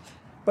year,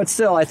 but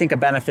still, I think, a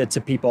benefit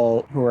to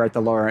people who are at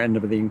the lower end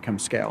of the income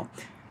scale.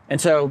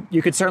 And so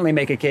you could certainly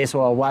make a case,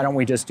 well, why don't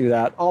we just do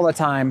that all the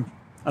time?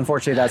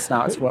 Unfortunately, that's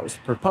not what was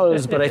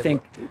proposed, but I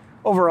think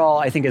overall,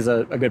 I think is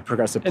a good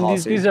progressive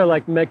policy. And these are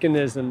like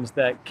mechanisms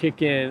that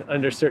kick in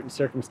under certain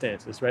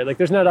circumstances, right? Like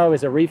there's not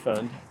always a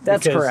refund.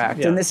 That's correct.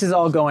 Yeah. And this is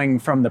all going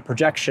from the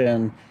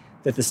projection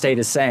that the state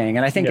is saying.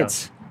 And I think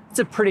it's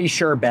a pretty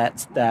sure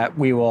bet that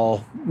we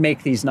will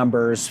make these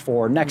numbers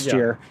for next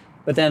year.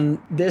 But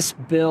then this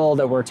bill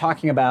that we're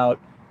talking about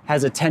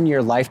has a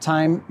 10-year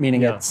lifetime,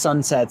 meaning it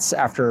sunsets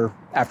after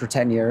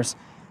 10 years.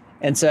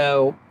 And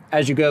so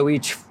as you go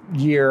each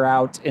year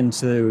out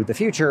into the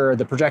future,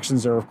 the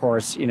projections are, of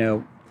course,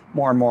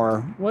 more and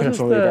more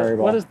potentially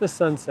variable. What is the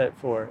sunset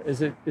for?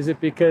 Is it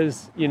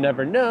because you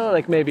never know?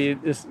 Like maybe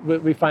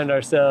we find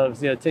ourselves,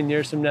 10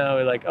 years from now,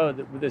 we're like, oh,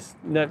 this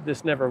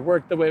never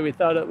worked the way we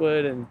thought it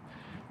would, and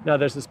now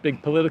there's this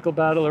big political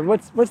battle. Or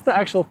what's the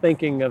actual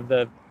thinking of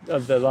the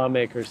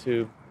lawmakers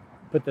who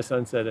put the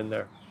sunset in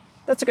there?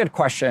 That's a good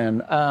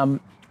question.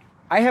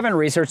 I haven't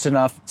researched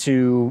enough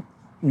to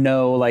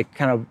know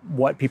kind of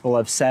what people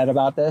have said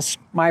about this.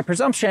 My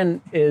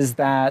presumption is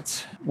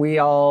that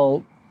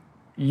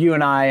you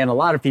and I and a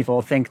lot of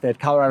people think that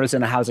Colorado's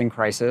in a housing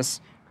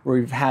crisis.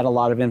 We've had a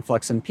lot of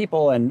influx in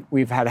people, and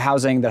we've had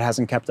housing that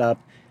hasn't kept up,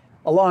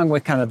 along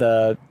with kind of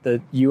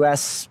the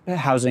U.S.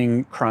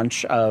 housing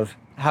crunch of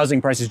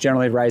housing prices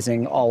generally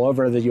rising all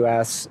over the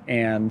U.S.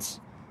 and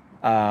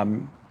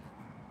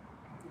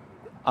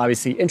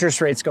obviously interest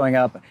rates going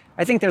up.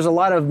 I think there's a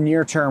lot of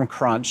near-term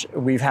crunch.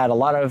 We've had a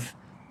lot of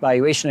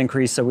valuation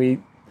increase, so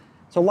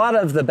a lot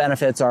of the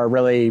benefits are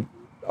really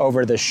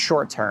over the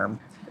short term.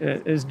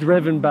 It is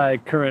driven by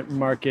current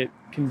market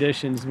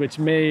conditions, which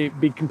may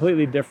be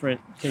completely different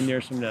 10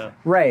 years from now.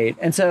 Right,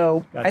 and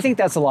so gotcha. I think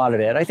that's a lot of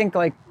it. I think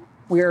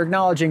we are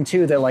acknowledging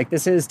too that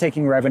this is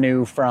taking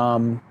revenue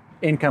from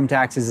income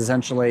taxes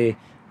essentially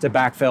to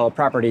backfill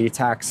property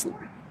tax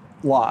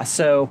loss.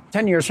 So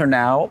 10 years from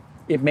now,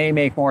 it may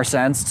make more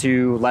sense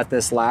to let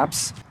this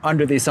lapse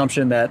under the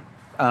assumption that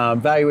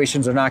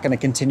valuations are not going to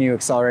continue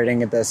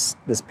accelerating at this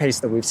pace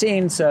that we've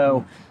seen.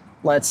 So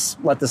let's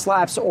let this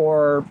lapse,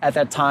 or at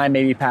that time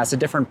maybe pass a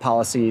different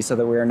policy so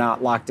that we're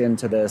not locked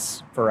into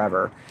this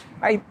forever.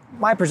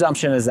 My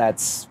presumption is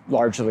that's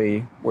largely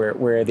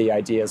where the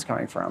idea is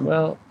coming from.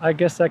 Well, I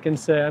guess I can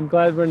say I'm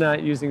glad we're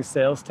not using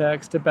sales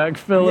tax to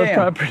backfill a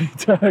property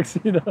tax,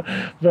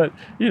 But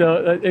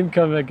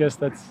income, I guess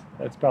that's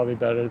probably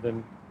better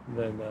than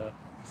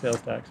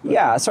sales tax. But.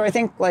 Yeah, so I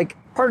think like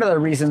part of the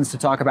reasons to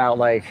talk about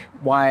like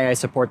why I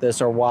support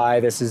this or why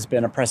this has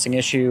been a pressing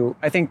issue,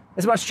 I think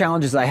as much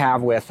challenges as I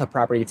have with a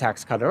property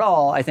tax cut at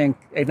all, I think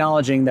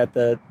acknowledging that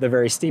the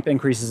very steep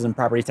increases in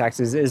property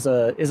taxes is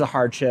a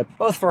hardship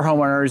both for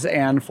homeowners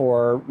and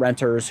for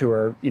renters who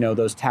are,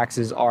 those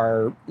taxes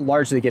are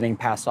largely getting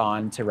passed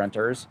on to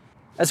renters,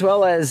 as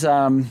well as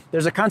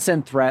there's a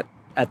constant threat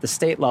at the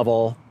state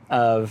level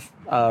of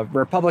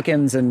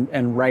Republicans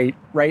and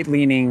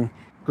right-leaning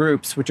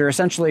groups, which are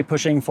essentially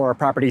pushing for a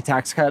property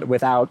tax cut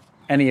without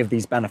any of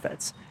these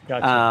benefits.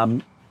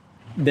 Gotcha.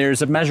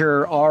 There's a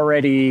measure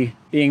already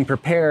being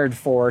prepared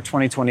for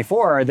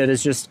 2024 that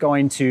is just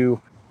going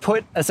to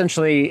put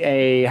essentially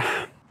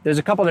there's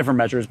a couple different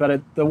measures,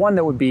 but the one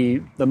that would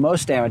be the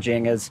most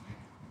damaging is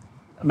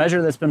a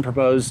measure that's been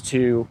proposed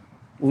to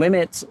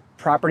limit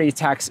property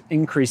tax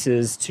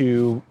increases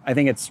to, I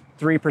think it's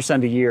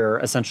 3% a year,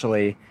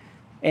 essentially.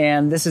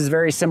 And this is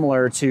very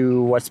similar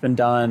to what's been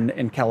done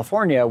in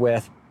California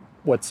with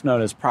what's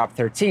known as Prop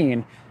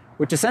 13,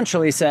 which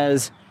essentially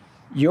says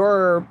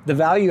the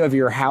value of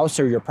your house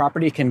or your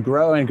property can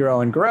grow and grow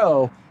and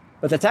grow,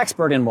 but the tax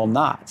burden will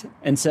not.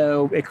 And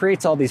so it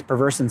creates all these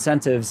perverse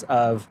incentives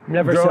of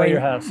never sell your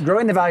house,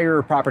 growing the value of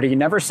your property,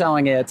 never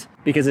selling it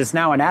because it's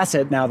now an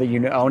asset now that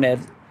you own it,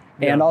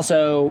 and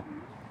also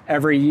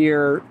every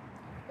year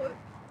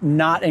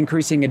not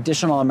increasing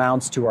additional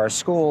amounts to our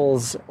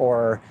schools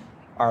or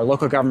our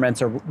local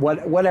governments or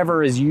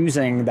whatever is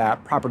using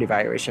that property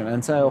valuation.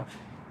 And so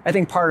I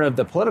think part of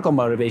the political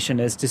motivation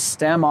is to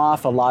stem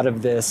off a lot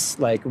of this,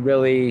 like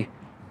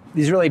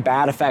these really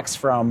bad effects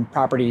from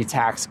property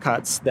tax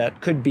cuts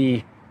that could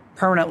be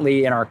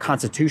permanently in our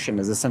Constitution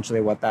is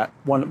essentially what that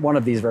one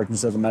of these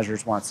versions of the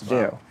measures wants to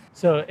do.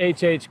 So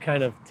HH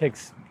kind of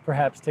takes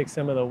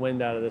some of the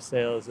wind out of the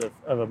sails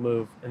of a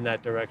move in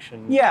that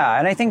direction. Yeah,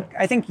 and I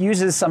think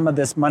uses some of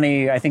this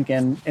money, I think,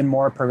 in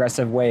more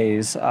progressive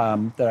ways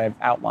that I've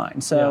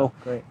outlined. So,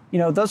 great.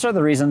 Those are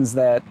the reasons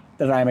that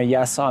I'm a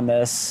yes on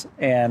this.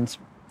 And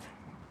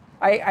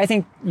I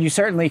think you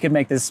certainly could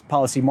make this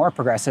policy more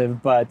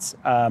progressive, but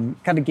kind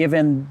of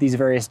given these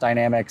various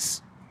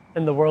dynamics.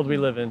 In the world we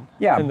live in.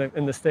 Yeah.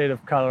 In the state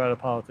of Colorado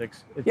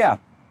politics.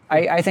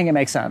 I think it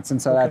makes sense. And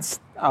so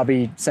I'll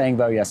be saying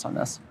vote yes on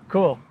this.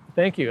 Cool.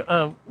 Thank you.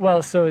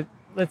 So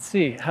let's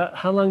see.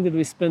 How long did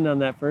we spend on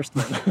that first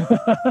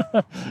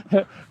one?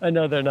 I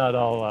know they're not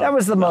all. That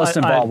was the most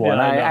involved one.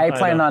 I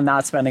plan on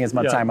not spending as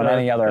much time on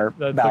any other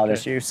ballot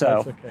issue. So.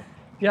 That's okay.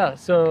 Yeah.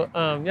 So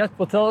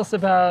well, tell us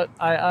about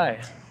II.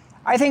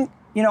 I think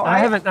I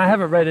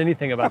haven't read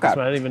anything about this one.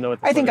 I don't even know what.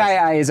 I think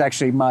II is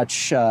actually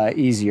much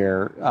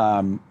easier,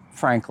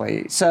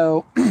 frankly.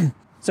 So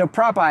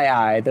Prop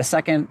II, the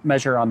second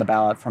measure on the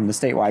ballot from the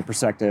statewide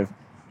perspective.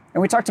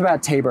 And we talked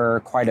about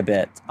Tabor quite a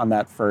bit on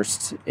that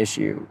first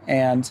issue.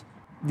 And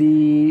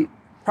the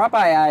Prop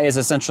II is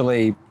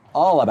essentially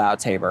all about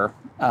Tabor.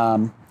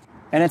 And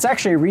it's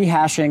actually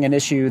rehashing an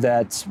issue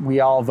that we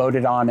all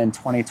voted on in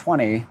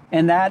 2020.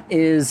 And that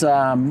is,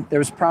 there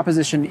was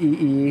Proposition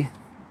EE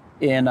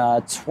in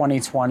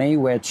 2020,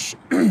 which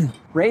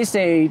raised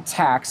a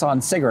tax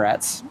on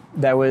cigarettes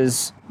that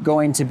was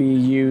going to be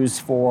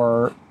used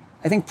for,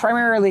 I think,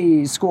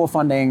 primarily school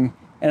funding.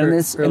 And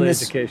early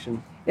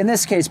education. In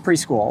this case,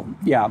 preschool,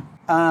 yeah.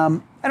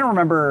 I don't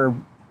remember.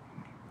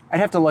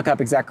 I'd have to look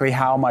up exactly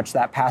how much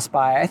that passed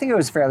by. I think it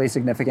was fairly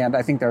significant.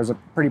 I think there was a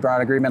pretty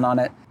broad agreement on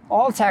it.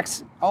 All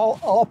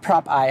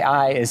Prop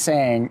II is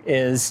saying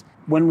is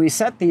when we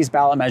set these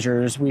ballot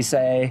measures, we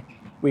say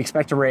we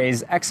expect to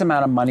raise X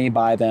amount of money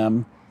by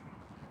them.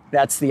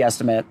 That's the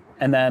estimate.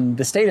 And then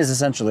the state is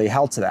essentially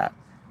held to that.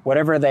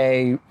 Whatever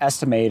they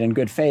estimate in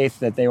good faith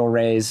that they will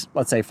raise,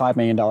 let's say $5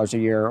 million a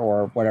year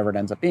or whatever it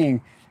ends up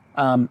being,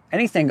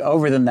 anything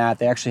over than that,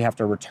 they actually have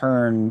to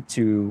return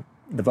to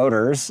the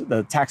voters,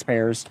 the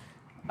taxpayers,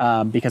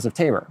 because of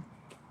Tabor.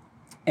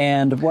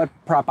 And what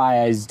Prop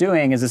II is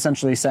doing is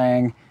essentially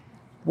saying,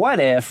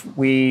 what if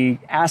we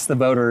ask the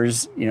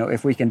voters,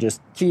 if we can just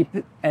keep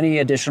any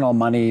additional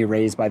money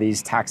raised by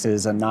these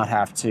taxes and not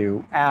have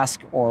to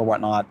ask or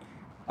whatnot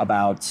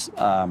about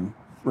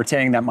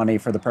retaining that money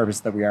for the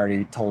purpose that we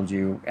already told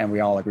you and we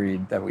all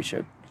agreed that we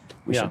should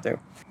do.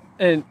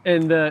 And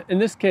in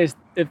this case,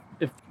 if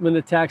when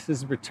the tax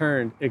is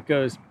returned, it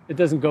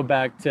doesn't go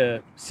back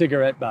to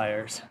cigarette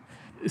buyers,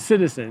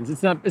 citizens.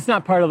 It's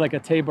not part of like a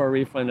Tabor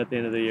refund at the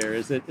end of the year,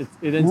 is it?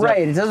 It ends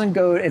right. It doesn't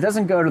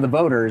go to the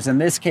voters. In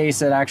this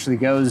case, it actually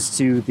goes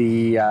to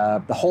the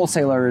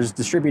wholesalers,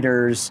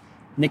 distributors,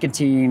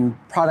 nicotine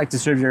product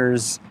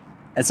distributors,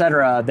 et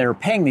cetera. They're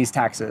paying these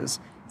taxes.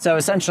 So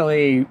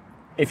essentially,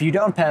 if you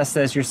don't pass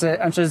this, you're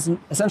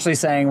essentially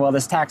saying, well,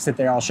 this tax that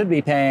they all should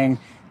be paying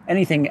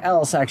anything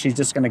else actually is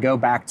just going to go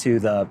back to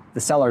the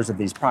sellers of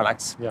these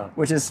products,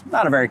 which is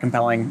not a very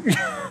compelling.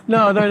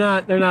 No, they're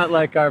not. They're not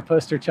like our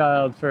poster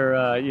child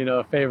for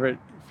favorite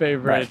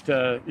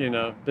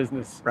Right.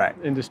 business Right.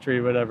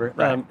 industry, whatever.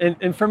 Right.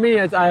 And for me,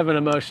 I have an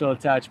emotional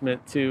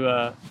attachment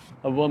to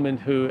a woman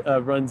who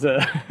runs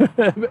a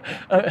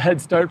Head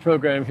Start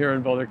program here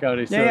in Boulder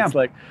County. So it's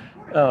like,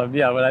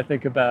 when I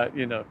think about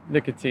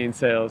nicotine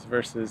sales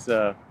versus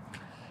the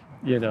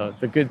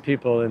good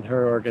people in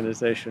her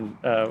organization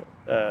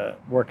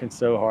working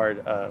so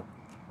hard.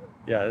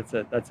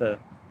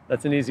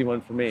 That's an easy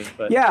one for me.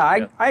 But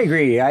I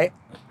agree. I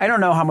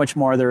don't know how much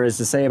more there is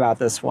to say about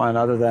this one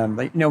other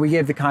than we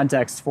gave the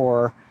context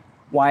for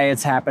why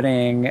it's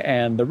happening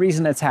and the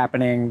reason it's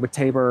happening with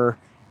Tabor.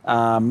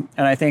 And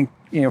I think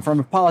from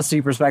a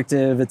policy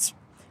perspective, it's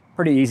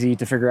pretty easy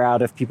to figure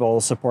out if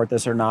people support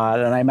this or not.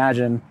 And I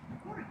imagine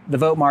the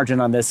vote margin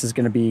on this is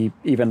going to be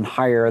even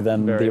higher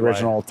than the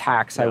original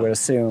tax, I would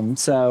assume.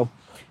 So,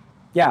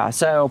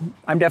 so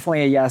I'm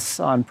definitely a yes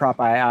on Prop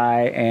II,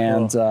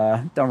 and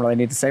don't really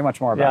need to say much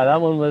more about it. Yeah,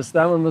 that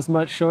one was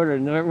much shorter.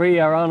 We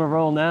are on a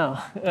roll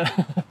now.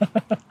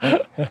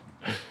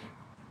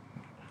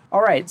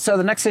 All right, so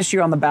the next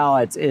issue on the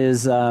ballot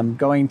is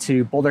going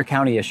to Boulder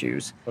County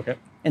issues. Okay.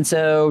 And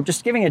so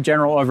just giving a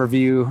general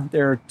overview,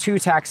 there are 2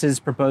 taxes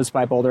proposed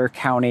by Boulder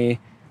County.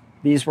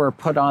 These were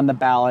put on the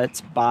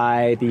ballot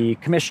by the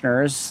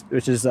commissioners,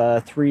 which is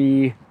a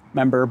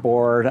 3-member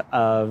board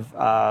of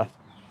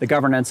the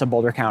governance of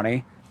Boulder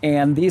County.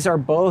 And these are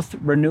both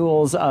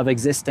renewals of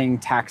existing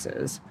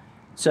taxes.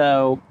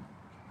 So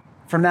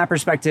from that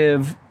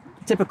perspective,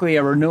 typically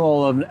a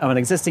renewal of an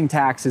existing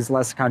tax is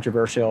less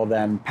controversial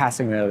than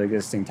passing an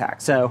existing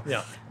tax. So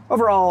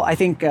overall, I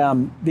think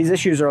these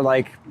issues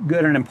are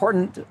good and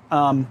important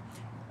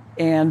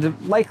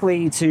and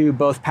likely to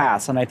both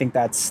pass. And I think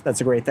that's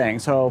a great thing.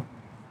 So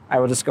I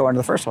will just go into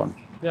the first one.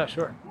 Yeah,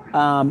 sure.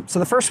 So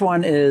the first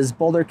one is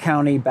Boulder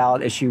County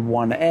ballot issue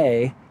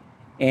 1A.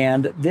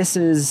 And this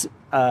is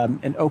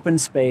an open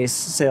space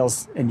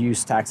sales and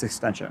use tax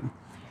extension.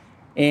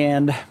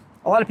 And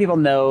a lot of people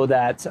know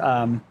that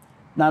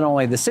not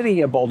only the city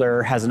of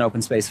Boulder has an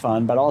open space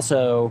fund, but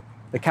also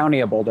the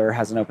county of Boulder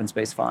has an open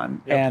space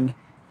fund. Yep. And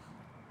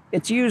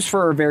it's used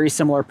for very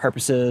similar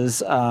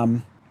purposes,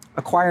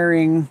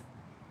 acquiring,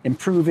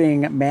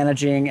 improving,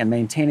 managing, and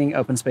maintaining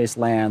open space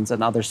lands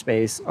and other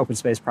open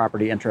space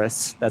property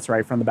interests. That's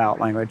right from the ballot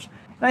language.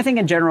 And I think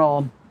in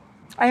general,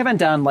 I haven't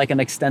done an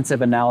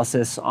extensive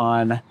analysis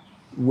on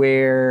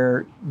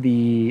where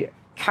the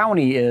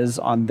county is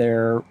on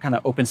their kind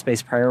of open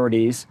space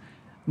priorities.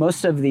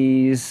 Most of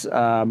these,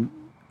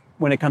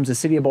 when it comes to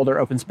City of Boulder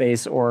open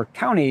space or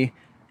county,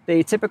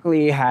 they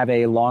typically have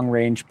a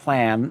long-range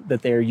plan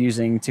that they're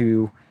using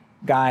to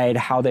guide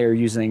how they're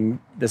using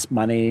this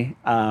money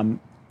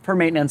for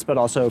maintenance, but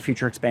also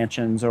future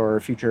expansions or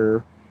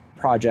future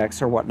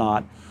projects or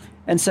whatnot.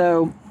 And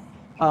so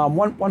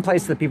one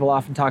place that people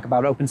often talk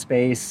about open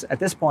space at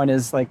this point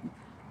is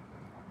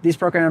these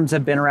programs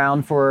have been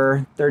around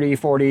for 30,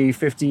 40,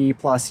 50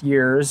 plus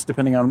years,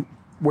 depending on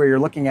where you're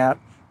looking at.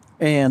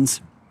 And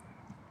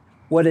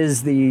what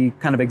is the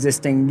kind of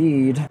existing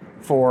need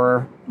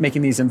for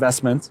making these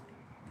investments?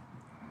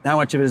 How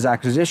much of it is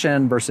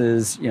acquisition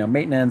versus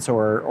maintenance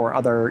or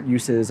other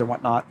uses and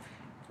whatnot?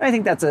 I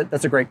think that's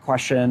a great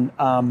question.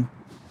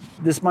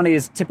 This money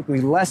is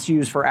typically less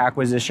used for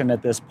acquisition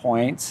at this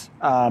point,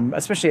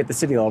 especially at the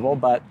city level.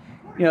 But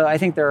I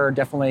think there are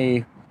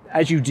definitely,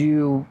 as you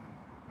do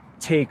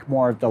take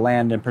more of the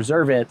land and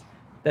preserve it,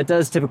 that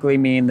does typically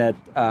mean that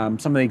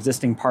some of the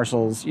existing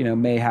parcels,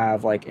 may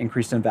have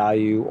increased in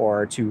value,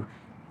 or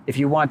if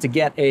you want to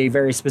get a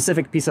very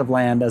specific piece of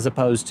land as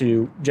opposed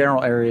to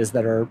general areas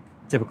that are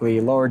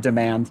typically lower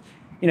demand,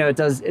 it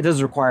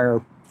does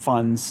require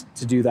funds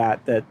to do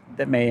that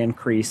may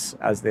increase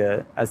as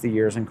the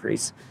years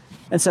increase.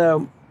 And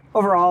so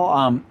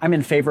overall, I'm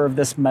in favor of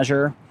this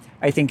measure.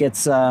 I think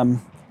it's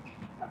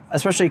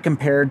especially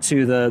compared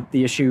to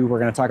the issue we're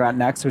going to talk about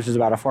next, which is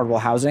about affordable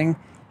housing.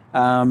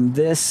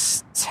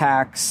 This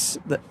tax,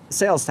 the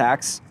sales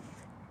tax,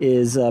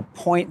 is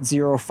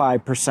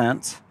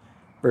 0.05%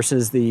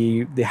 versus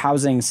the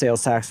housing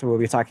sales tax we'll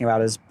be talking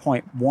about is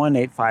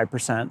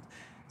 0.185%.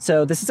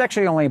 So this is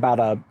actually only about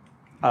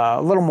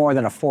a little more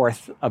than a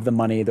fourth of the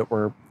money that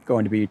we're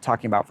going to be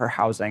talking about for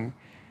housing.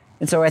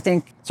 And so I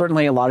think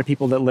certainly a lot of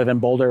people that live in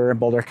Boulder and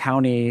Boulder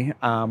County,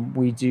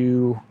 we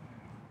do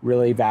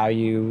really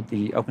value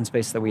the open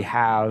space that we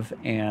have,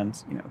 and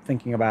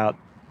thinking about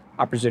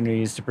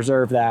opportunities to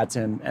preserve that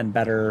and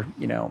better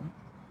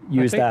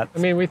use that. I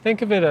mean, we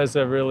think of it as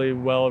a really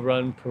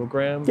well-run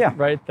program,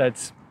 right?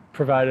 That's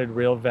provided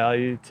real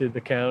value to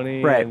the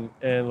county, right?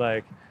 And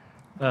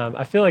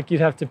I feel like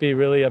you'd have to be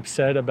really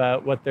upset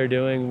about what they're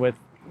doing with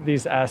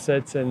these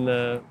assets and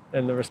the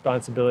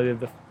responsibility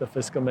of the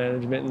fiscal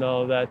management and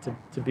all of that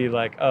to be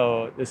like,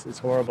 oh, this is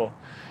horrible,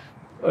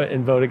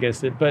 and vote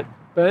against it. But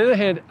on the other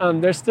hand,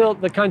 there's still,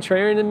 the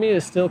contrarian in me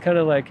is still kind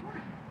of like,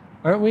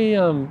 aren't we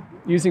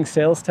using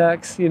sales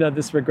tax,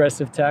 this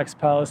regressive tax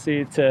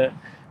policy to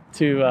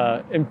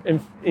to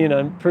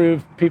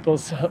improve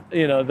people's,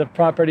 the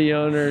property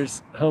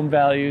owners' home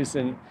values.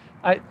 And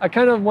I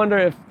kind of wonder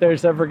if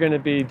there's ever going to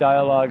be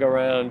dialogue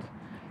around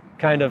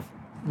kind of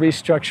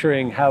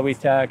restructuring how we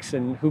tax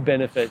and who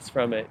benefits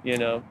from it,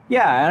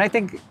 Yeah, and I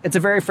think it's a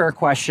very fair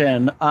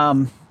question,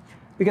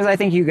 because I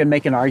think you can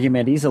make an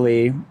argument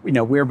easily.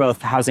 We're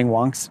both housing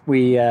wonks.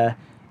 We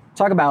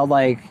talk about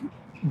like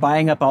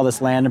buying up all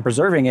this land and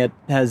preserving it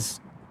has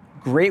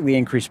greatly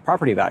increased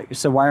property value.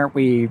 So why aren't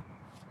we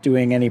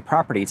doing any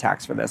property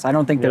tax for this? I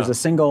don't think there's a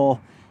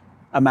single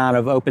amount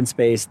of open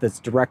space that's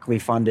directly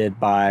funded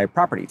by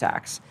property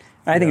tax.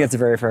 And I think that's a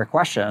very fair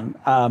question.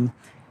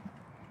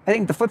 I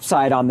think the flip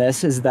side on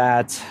this is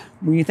that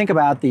when you think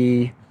about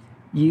the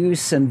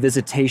use and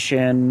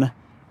visitation,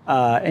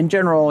 in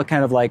general,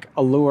 kind of like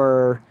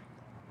allure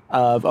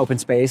of open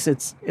space,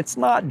 it's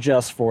not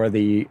just for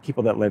the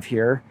people that live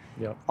here.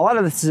 Yep. A lot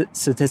of the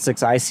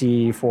statistics I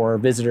see for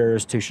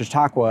visitors to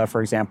Chautauqua,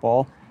 for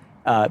example,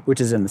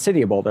 which is in the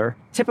city of Boulder,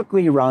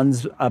 typically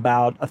runs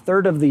about a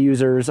third of the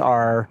users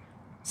are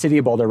city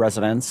of Boulder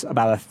residents,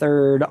 about a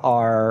third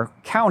are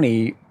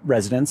county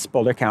residents,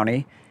 Boulder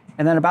County,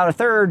 and then about a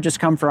third just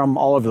come from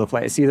all over the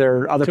place,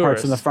 either other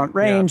parts in the Front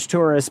Range,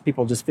 tourists,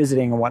 people just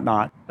visiting and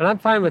whatnot. And I'm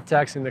fine with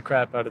taxing the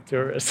crap out of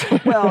tourists.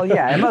 Well,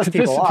 yeah, and most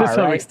people are, to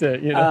some right?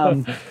 extent,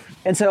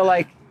 And so,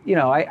 like,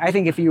 I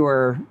think if you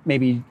were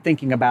maybe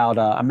thinking about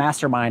a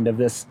mastermind of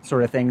this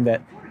sort of thing,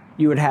 that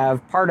you would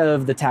have part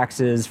of the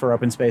taxes for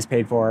open space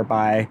paid for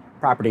by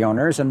property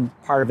owners and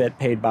part of it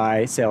paid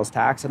by sales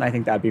tax, and I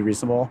think that'd be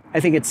reasonable. I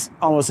think it's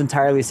almost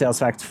entirely sales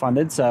tax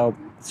funded, so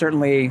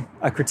certainly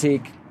a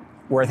critique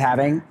worth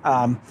having.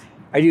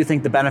 I do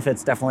think the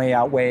benefits definitely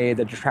outweigh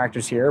the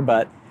detractors here,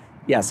 but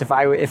yes, if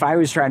I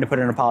was trying to put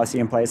in a policy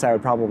in place, I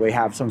would probably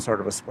have some sort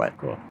of a split.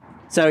 Cool.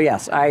 So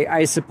yes,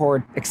 I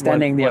support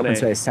extending the open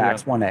space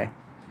tax, 1A.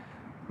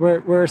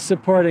 We're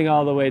supporting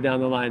all the way down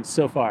the line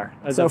so far.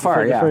 The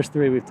first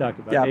three we've talked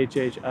about,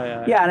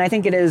 HHII. Yeah, and I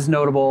think it is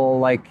notable,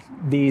 like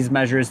these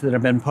measures that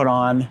have been put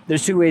on.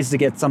 There's two ways to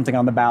get something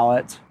on the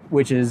ballot,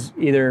 which is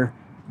either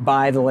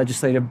by the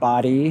legislative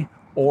body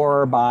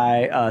or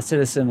by a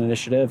citizen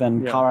initiative,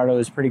 and Colorado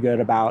is pretty good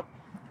about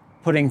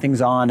putting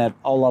things on at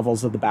all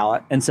levels of the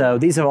ballot. And so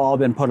these have all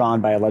been put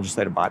on by a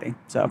legislative body.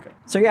 So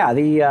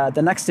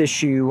the next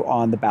issue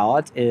on the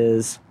ballot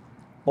is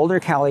Boulder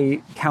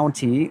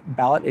County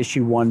ballot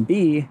issue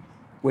 1B,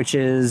 which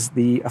is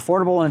the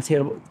affordable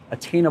and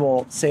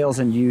attainable sales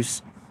and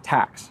use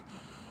tax.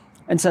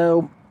 And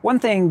so one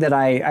thing that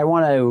I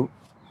want to,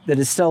 that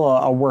is still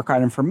a work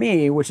item for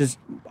me, which is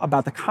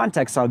about the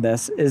context of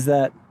this, is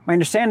that my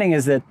understanding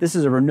is that this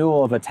is a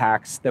renewal of a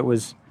tax that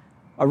was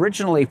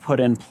originally put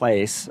in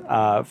place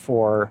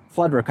for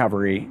flood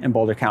recovery in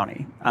Boulder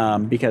County,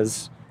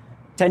 because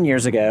 10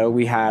 years ago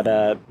we had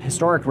a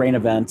historic rain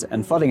event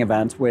and flooding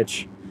event,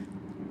 which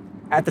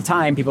at the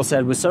time people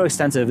said was so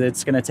extensive that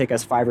it's going to take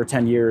us 5 or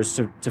 10 years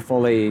to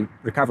fully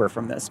recover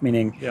from this,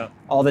 meaning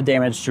all the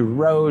damage to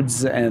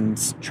roads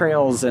and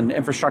trails and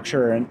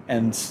infrastructure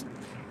and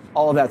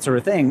all of that sort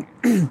of thing.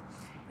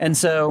 And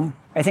so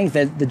I think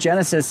that the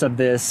genesis of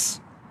this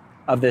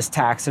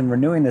tax and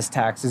renewing this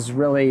tax is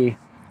really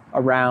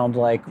around,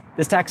 like,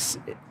 this tax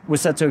was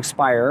set to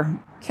expire.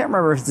 Can't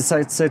remember if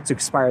it's set to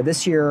expire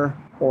this year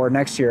or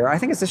next year. I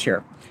think it's this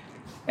year.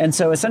 And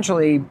so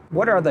essentially,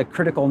 what are the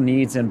critical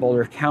needs in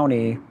Boulder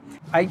County?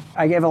 I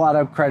gave a lot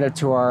of credit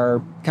to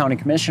our county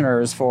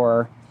commissioners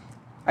for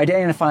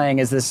identifying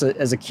as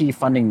a key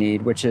funding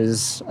need, which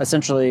is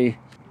essentially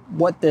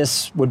what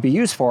this would be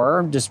used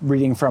for, just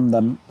reading from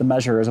the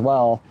measure as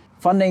well.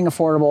 Funding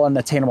affordable and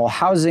attainable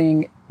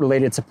housing,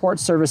 related support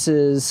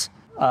services,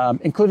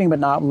 including but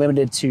not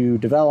limited to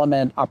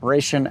development,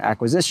 operation,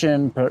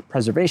 acquisition,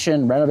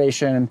 preservation,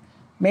 renovation,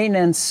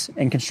 maintenance,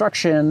 and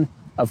construction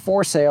of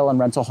for sale and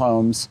rental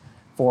homes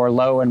for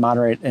low and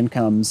moderate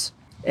incomes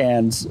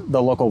and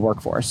the local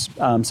workforce,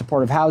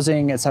 supportive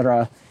housing, et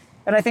cetera.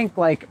 And I think,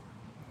 like,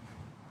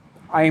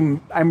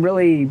 I'm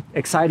really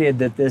excited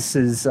that this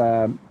is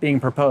being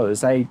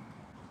proposed.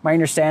 My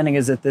understanding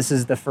is that this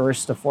is the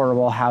first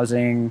affordable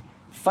housing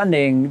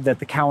funding that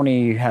the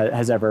county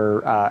has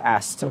ever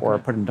asked or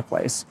put into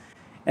place.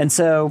 And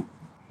so,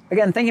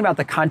 again, thinking about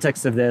the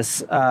context of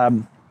this,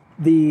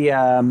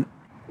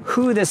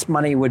 who this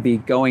money would be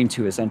going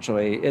to,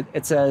 essentially,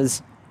 it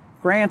says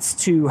grants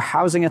to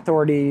housing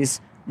authorities,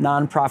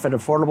 nonprofit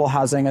affordable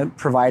housing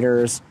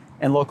providers,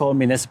 and local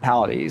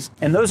municipalities.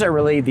 And those are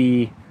really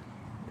the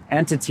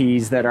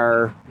entities that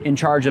are in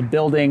charge of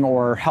building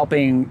or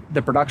helping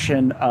the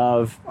production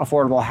of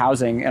affordable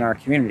housing in our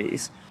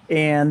communities.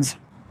 And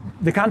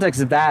the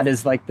context of that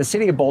is, like, the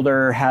city of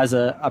Boulder has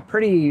a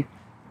pretty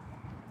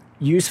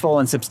useful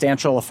and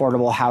substantial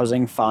affordable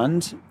housing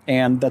fund,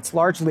 and that's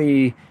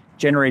largely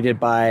generated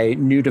by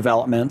new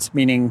developments,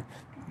 meaning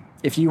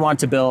if you want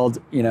to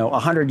build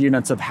 100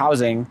 units of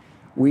housing,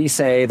 we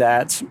say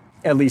that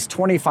at least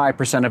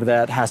 25% of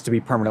that has to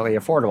be permanently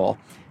affordable.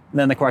 And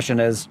then the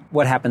question is,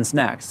 what happens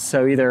next?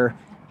 So either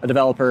a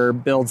developer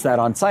builds that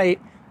on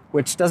site,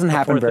 which doesn't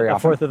happen very often. A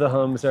fourth of the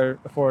homes are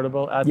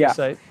affordable at the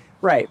site.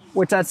 Right,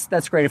 which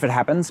that's great if it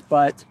happens,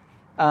 but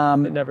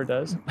It never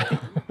does.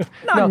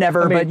 not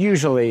never, but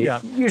usually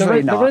not.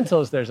 The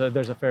rentals, there's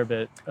a fair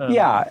bit.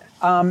 Yeah.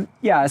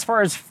 As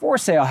far as for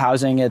sale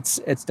housing, it's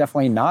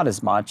definitely not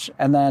as much.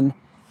 And then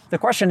the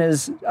question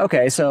is,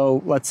 okay,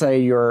 so let's say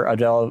you're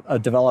a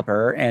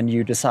developer and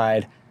you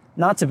decide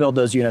not to build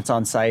those units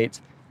on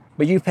site,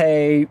 but you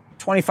pay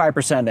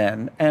 25%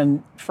 in.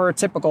 And for a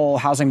typical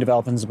housing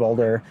development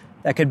builder,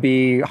 that could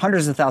be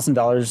hundreds of thousands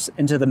of dollars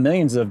into the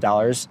millions of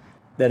dollars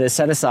that is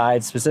set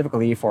aside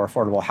specifically for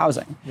affordable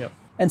housing. Yep.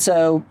 And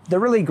so the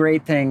really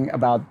great thing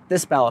about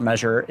this ballot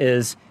measure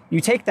is you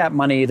take that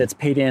money that's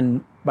paid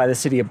in by the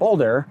city of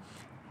Boulder,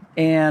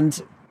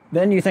 and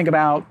then you think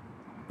about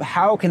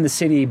how can the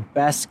city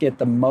best get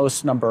the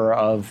most number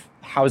of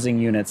housing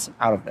units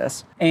out of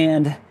this.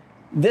 And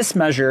this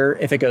measure,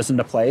 if it goes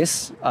into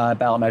place,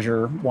 ballot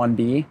measure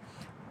 1B,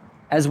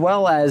 as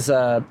well as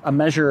a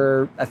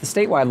measure at the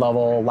statewide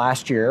level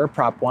last year,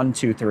 Prop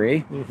 123.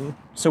 Mm-hmm.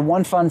 So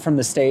one fund from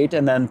the state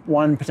and then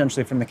one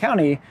potentially from the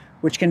county,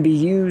 which can be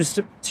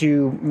used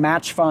to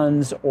match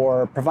funds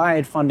or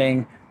provide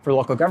funding for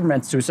local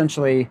governments to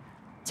essentially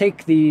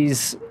take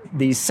these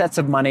sets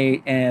of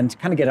money and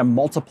kind of get a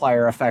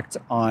multiplier effect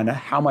on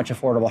how much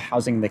affordable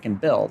housing they can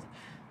build.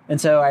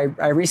 And so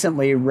I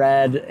recently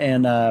read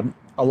in a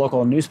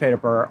local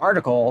newspaper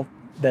article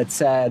that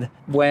said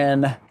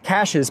when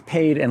cash is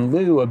paid in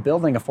lieu of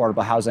building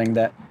affordable housing,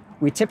 that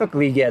we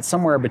typically get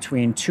somewhere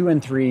between 2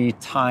 and 3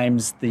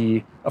 times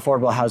the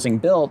affordable housing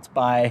built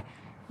by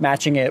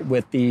matching it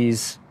with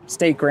these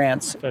state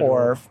grants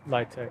or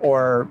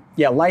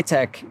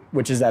LIHTC,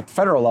 which is at the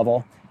federal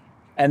level.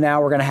 And now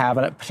we're going to have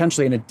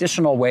potentially an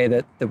additional way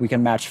that we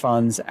can match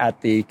funds at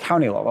the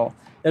county level.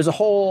 There's a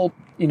whole,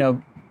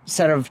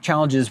 set of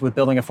challenges with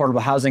building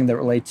affordable housing that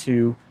relate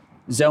to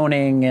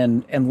zoning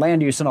and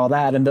land use and all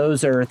that. And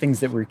those are things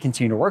that we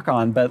continue to work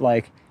on. But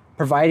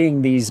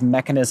providing these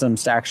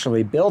mechanisms to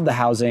actually build the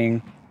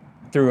housing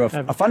through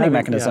a funding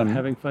mechanism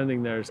having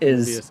funding there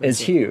is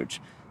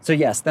huge. So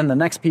yes, then the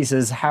next piece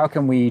is how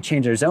can we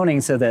change our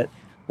zoning so that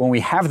when we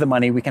have the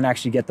money, we can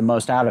actually get the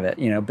most out of it,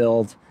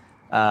 build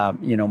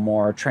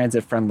more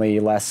transit-friendly,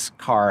 less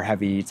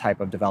car-heavy type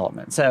of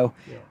development. So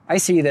I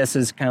see this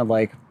as kind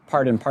of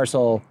part and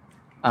parcel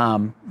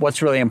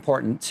what's really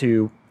important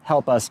to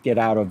help us get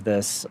out of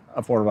this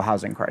affordable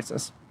housing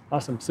crisis.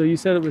 Awesome. So you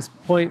said it was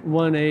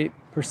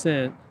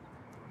 0.18%.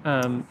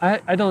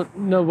 I don't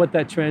know what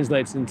that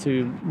translates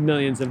into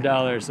millions of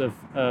dollars of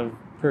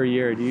per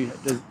year.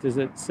 Does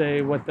it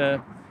say what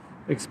the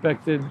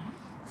expected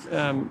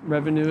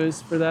revenue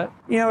is for that?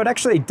 It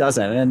actually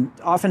doesn't. And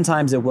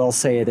oftentimes it will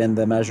say it in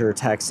the measure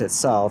text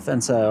itself.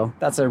 And so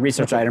that's a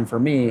research item for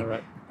me. All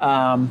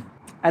right.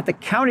 At the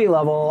county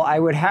level, I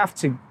would have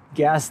to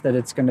guess that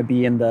it's going to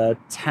be in the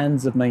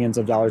tens of millions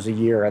of dollars a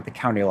year at the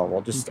county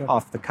level, just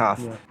off the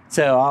cuff. Yeah.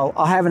 So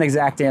I'll have an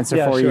exact answer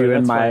for you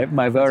in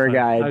my voter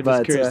guide. I was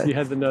just curious. You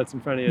had the notes in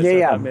front of you, so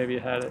I thought maybe you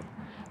had it.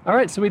 All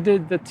right, so we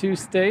did the 2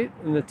 state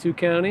and the 2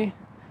 county,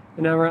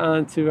 and now we're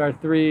on to our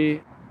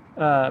 3.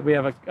 We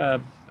have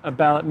a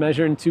ballot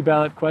measure and 2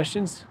 ballot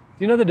questions.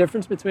 Do you know the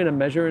difference between a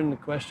measure and a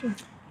question?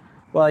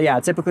 Well, yeah,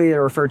 typically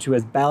they're referred to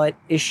as ballot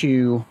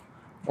issue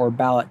or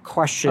ballot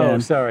question. Oh,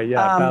 sorry,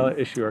 yeah, ballot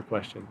issue or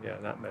question. Yeah,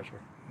 not measure.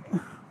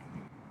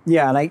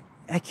 Yeah, and I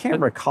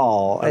can't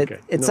recall. Okay,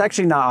 it's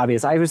actually not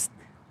obvious. I was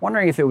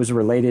wondering if it was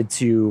related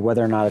to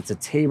whether or not it's a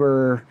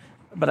Tabor,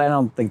 but I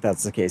don't think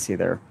that's the case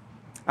either.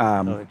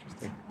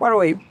 Interesting.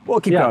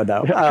 We'll keep going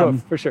though. Yeah,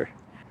 for sure.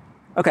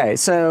 Okay,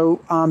 so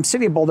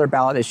City of Boulder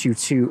ballot issue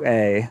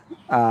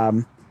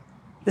 2A.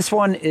 This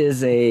one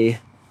is a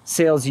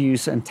sales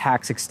use and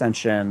tax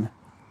extension.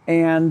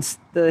 And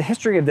the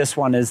history of this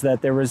one is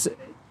that there was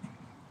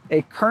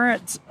a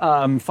current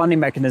funding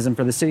mechanism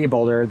for the City of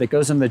Boulder that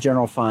goes in the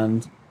general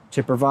fund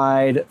to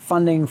provide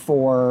funding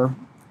for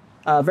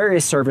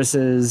various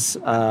services.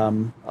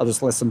 I'll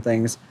just list some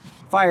things: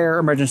 fire,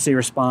 emergency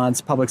response,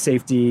 public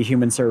safety,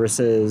 human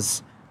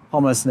services,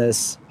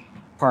 homelessness,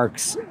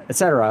 parks,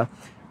 etc.,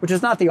 which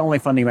is not the only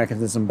funding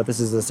mechanism, but this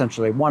is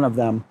essentially one of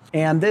them.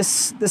 And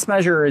this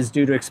measure is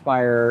due to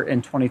expire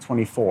in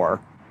 2024.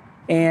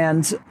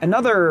 And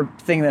another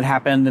thing that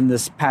happened in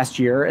this past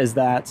year is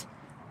that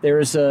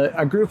there's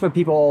a group of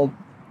people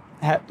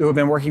who have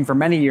been working for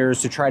many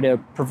years to try to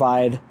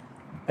provide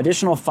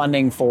additional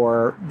funding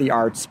for the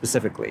arts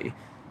specifically.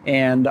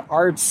 And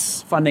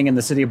arts funding in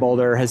the City of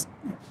Boulder has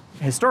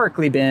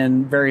historically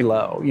been very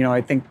low. I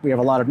think we have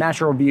a lot of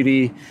natural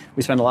beauty.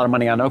 We spend a lot of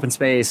money on open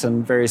space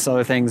and various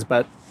other things,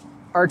 but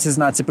arts has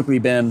not typically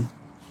been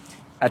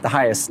at the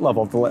highest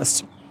level of the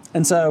list.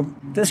 And so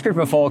this group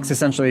of folks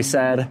essentially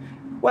said,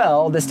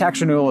 well, this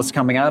tax renewal is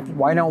coming up.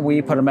 Why don't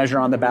we put a measure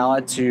on the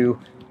ballot to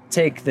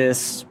take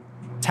this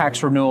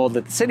tax renewal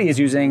that the city is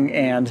using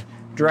and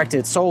direct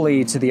it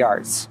solely to the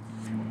arts?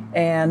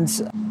 And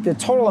the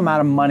total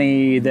amount of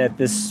money that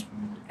this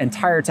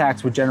entire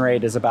tax would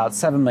generate is about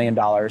 $7 million.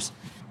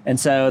 And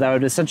so that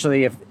would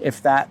essentially,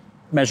 if that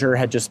measure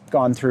had just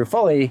gone through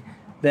fully,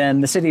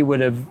 then the city would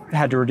have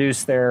had to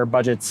reduce their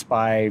budgets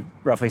by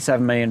roughly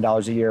 $7 million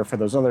a year for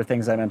those other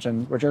things I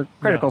mentioned, which are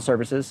critical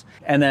services,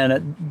 and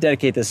then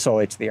dedicate this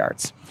solely to the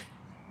arts.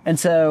 And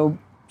so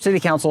City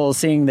Council,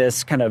 seeing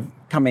this kind of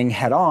coming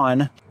head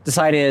on,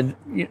 decided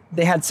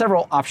they had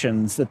several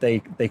options that they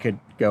could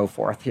go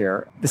forth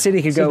here. The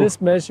city could go... So this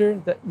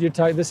measure that you're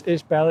talking,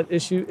 this ballot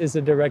issue is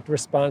a direct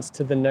response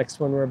to the next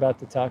one we're about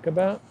to talk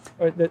about?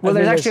 Well,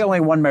 there's actually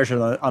only one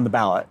measure on the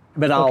ballot,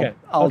 but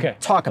I'll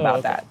talk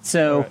about that.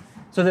 So,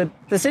 So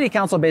the City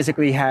Council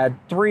basically had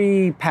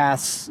three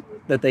paths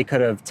that they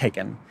could have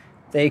taken.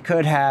 They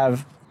could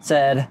have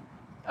said,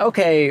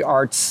 okay,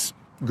 arts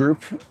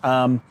group,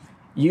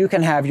 you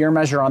can have your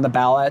measure on the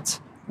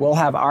ballot. We'll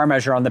have our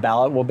measure on the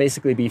ballot. We'll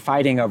basically be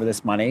fighting over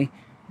this money.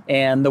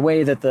 And the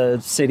way that the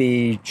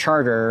city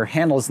charter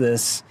handles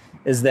this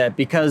is that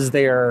because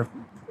they're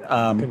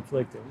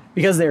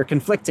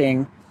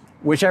conflicting,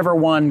 whichever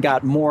one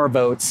got more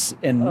votes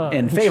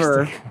in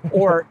favor,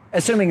 or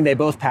assuming they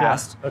both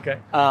passed,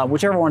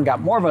 whichever one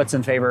got more votes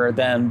in favor,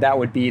 then that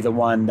would be the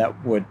one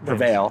that would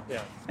prevail.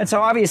 Yeah. And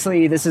so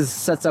obviously this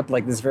sets up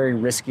like this very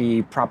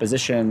risky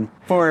proposition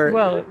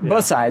for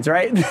both sides,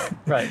 right?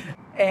 Right.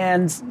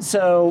 And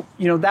so,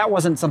 that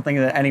wasn't something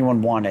that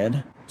anyone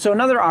wanted. So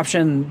another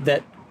option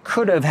that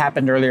could have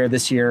happened earlier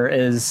this year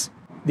is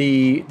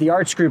the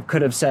arts group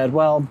could have said,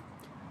 well,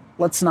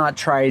 let's not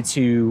try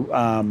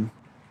to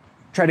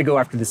go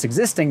after this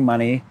existing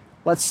money.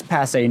 Let's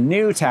pass a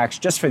new tax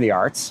just for the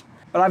arts.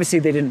 But obviously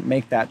they didn't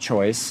make that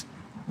choice.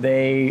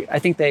 I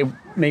think they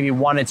maybe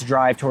wanted to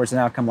drive towards an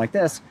outcome like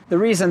this. The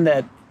reason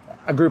that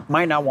a group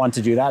might not want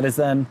to do that is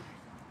then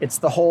it's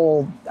the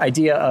whole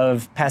idea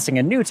of passing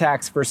a new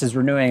tax versus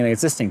renewing an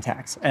existing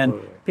tax. And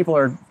people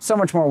are so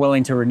much more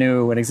willing to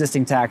renew an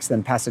existing tax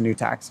than pass a new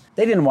tax.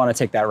 They didn't want to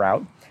take that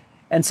route.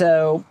 And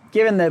so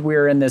given that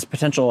we're in this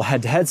potential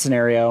head-to-head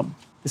scenario,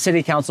 the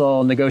City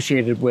Council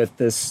negotiated with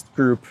this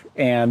group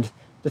and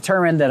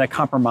determined that a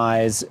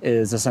compromise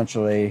is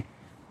essentially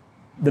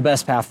the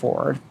best path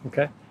forward.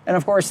 Okay. And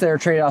of course, there are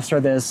trade-offs for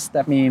this.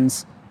 That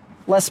means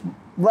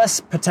less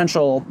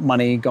potential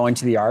money going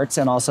to the arts,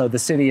 and also the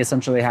city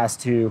essentially has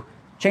to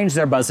change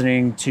their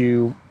budgeting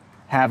to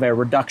have a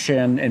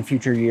reduction in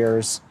future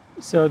years.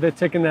 So they're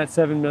taking that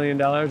 $7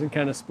 million and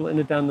kind of splitting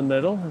it down the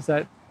middle. Is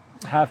that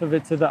half of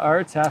it to the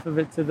arts, half of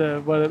it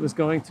to what it was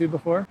going to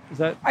before? Is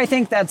that? I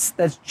think that's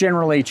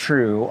generally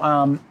true.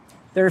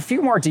 There are a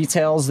few more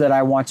details that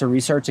I want to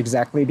research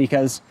exactly,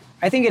 because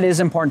I think it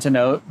is important to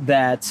note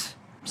that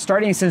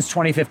starting since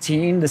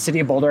 2015, the city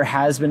of Boulder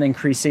has been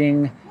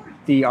increasing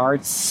the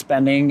arts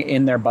spending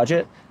in their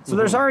budget. So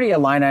there's already a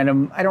line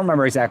item, I don't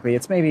remember exactly,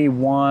 it's maybe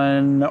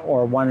 $1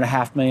 or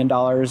 $1.5 million,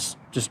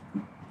 just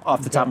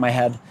off the top of my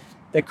head,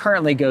 that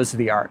currently goes to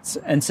the arts.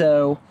 And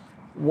so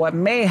what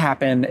may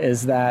happen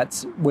is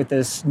that with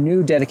this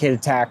new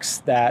dedicated tax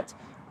that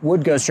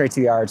would go straight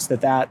to the arts,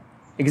 that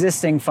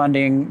existing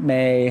funding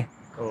may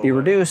be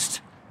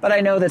reduced. But I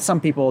know that some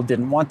people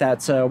didn't want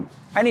that, so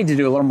I need to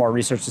do a little more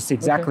research to see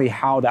exactly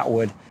how that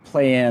would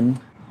play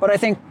in. But I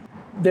think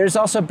there's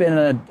also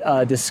been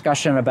a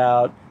discussion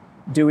about,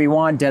 do we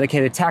want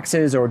dedicated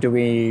taxes or do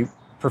we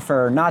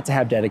prefer not to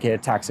have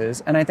dedicated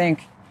taxes? And I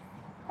think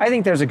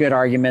there's a good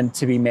argument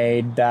to be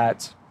made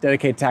that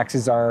dedicated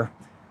taxes are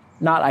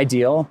not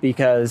ideal,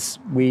 because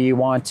we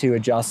want to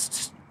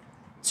adjust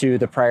to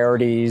the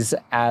priorities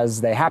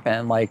as they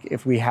happen. Like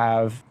if we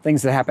have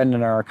things that happen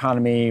in our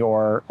economy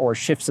or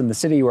shifts in the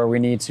city where we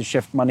need to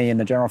shift money in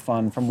the general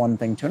fund from one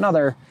thing to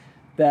another,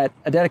 that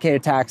a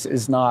dedicated tax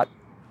is not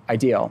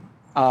ideal.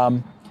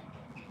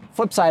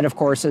 Flip side, of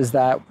course, is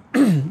that,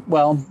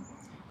 well,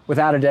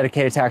 without a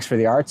dedicated tax for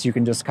the arts, you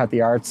can just cut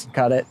the arts,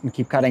 cut it, and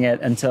keep cutting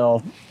it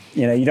until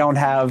you don't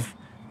have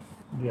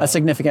a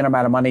significant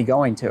amount of money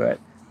going to it.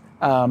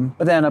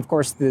 But then, of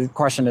course, the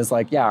question is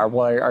like,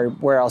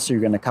 where else are you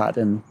going to cut?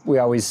 And we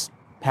always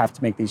have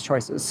to make these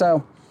choices.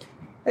 So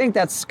I think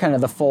that's kind of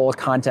the full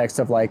context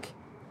of like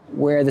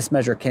where this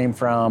measure came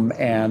from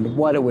and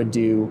what it would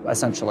do,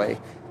 essentially.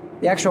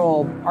 The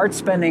actual art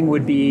spending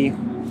would be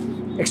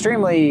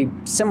extremely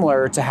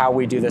similar to how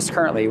we do this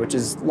currently, which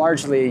is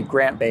largely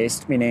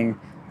grant-based, meaning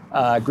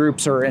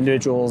groups or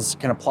individuals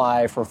can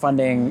apply for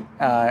funding,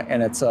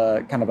 and it's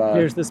a kind of a...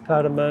 Here's this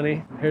pot of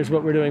money. Here's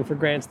what we're doing for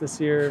grants this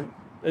year.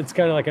 It's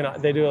kind of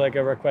like they do like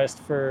a request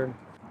for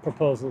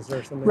proposals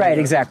or something. Right,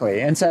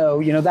 exactly. And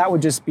so, that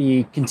would just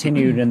be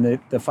continued, and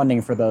the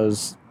funding for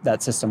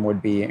that system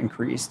would be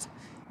increased.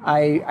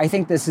 I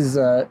think this is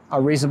a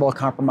reasonable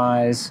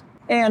compromise.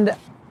 And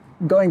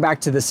going back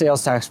to the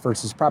sales tax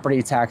versus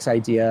property tax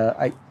idea,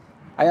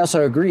 I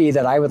also agree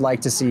that I would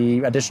like to see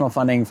additional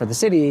funding for the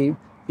city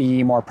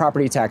be more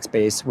property tax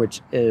based,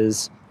 which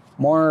is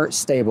more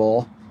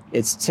stable.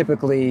 It's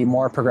typically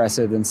more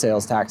progressive than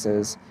sales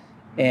taxes.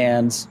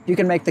 And you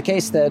can make the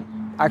case that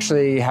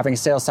actually having a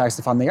sales tax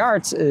to fund the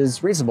arts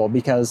is reasonable,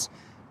 because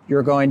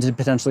you're going to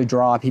potentially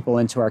draw people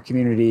into our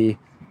community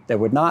that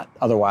would not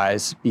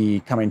otherwise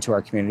be coming to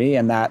our community,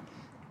 and that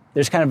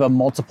there's kind of a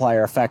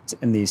multiplier effect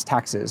in these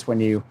taxes.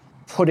 When you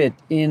put it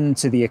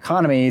into the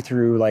economy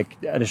through like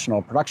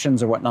additional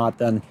productions or whatnot,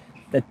 then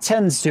that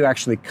tends to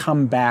actually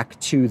come back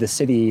to the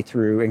city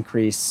through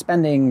increased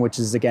spending, which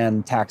is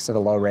again taxed at a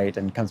low rate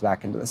and comes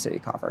back into the city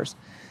coffers.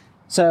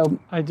 So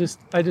I just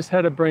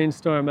had a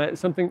brainstorm.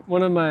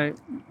 One of my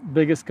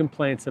biggest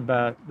complaints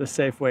about the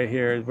Safeway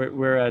here.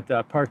 We're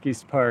at Park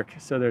East Park,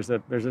 so there's a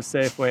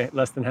Safeway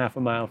less than half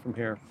a mile from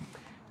here.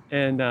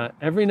 And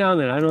every now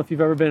and then, I don't know if you've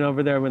ever been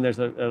over there when there's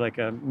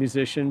a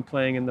musician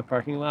playing in the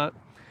parking lot.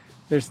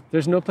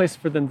 There's no place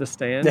for them to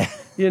stand,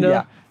 you know.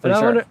 Yeah, and I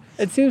sure. wonder.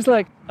 It seems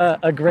like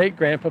a great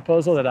grant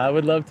proposal that I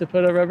would love to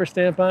put a rubber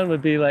stamp on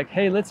would be like,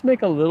 hey, let's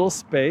make a little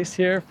space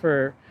here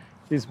for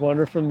these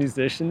wonderful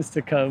musicians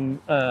to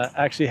come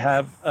actually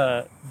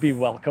be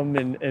welcome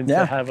and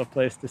to have a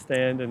place to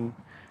stand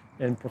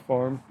and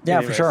perform. Yeah,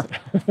 Anyways. for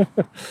sure.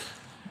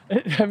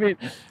 I mean,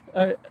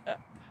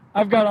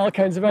 I've got all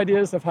kinds of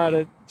ideas of how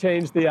to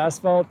change the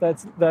asphalt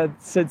that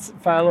sits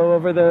fallow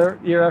over there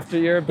year after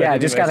year. But Yeah,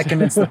 just got to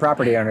convince the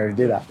property owner to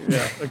do that.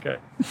 Yeah, okay.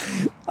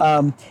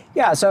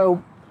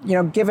 So, you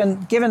know,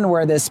 given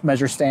where this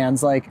measure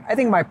stands, like I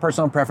think my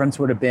personal preference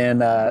would have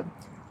been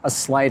a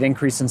slight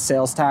increase in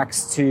sales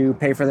tax to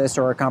pay for this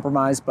or a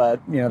compromise, but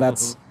you know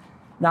that's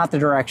not the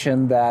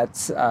direction that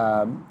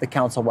the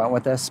council went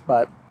with this.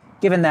 But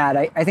given that,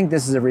 I think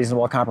this is a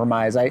reasonable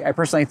compromise. I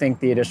personally think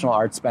the additional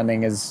art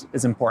spending is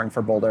important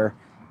for Boulder,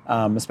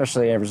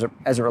 especially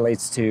as it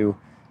relates to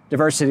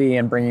diversity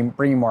and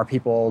bringing more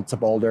people to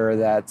Boulder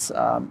that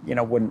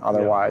wouldn't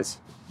otherwise.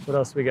 Yeah. What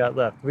else we got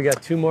left? We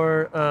got two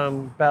more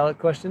ballot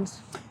questions.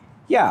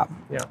 Yeah.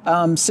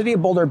 Yeah. City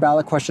of Boulder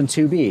ballot question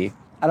 2B.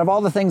 Out of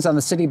all the things on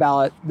the city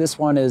ballot, this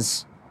one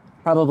is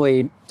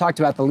probably talked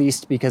about the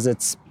least because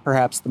it's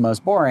perhaps the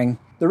most boring.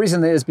 The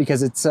reason is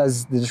because it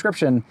says the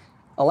description,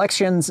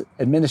 elections,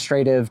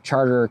 administrative,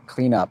 charter,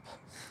 cleanup.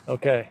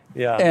 Okay,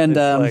 yeah. And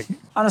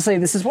honestly,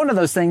 this is one of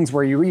those things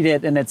where you read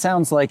it and it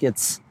sounds like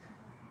it's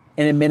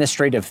an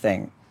administrative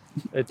thing.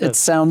 It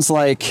sounds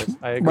like,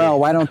 well,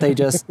 why don't they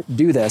just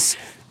do this?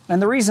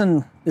 And the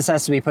reason this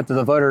has to be put to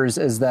the voters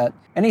is that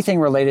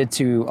anything related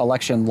to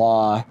election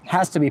law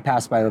has to be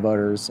passed by the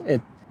voters.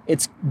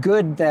 It's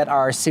good that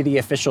our city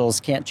officials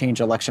can't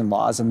change election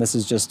laws, and this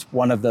is just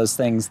one of those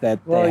things that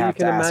they have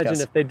to ask us. Well, you can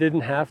imagine if they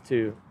didn't have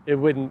to, it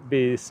wouldn't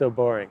be so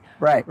boring.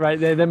 Right. Right?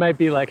 They might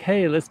be like,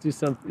 hey, let's do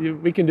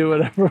something. We can do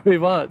whatever we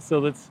want, so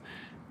let's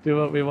do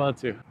what we want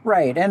to.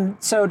 Right. And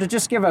so to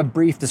just give a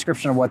brief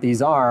description of what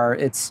these are,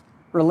 it's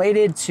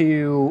related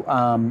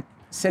to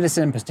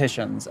citizen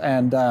petitions.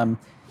 And,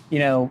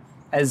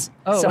 as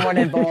someone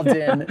involved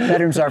in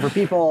Bedrooms Are for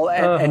People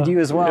and you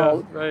as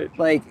well, yeah, right.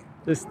 like,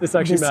 This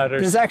actually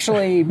matters. This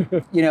actually,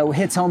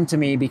 hits home to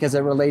me because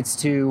it relates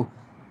to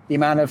the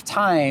amount of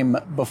time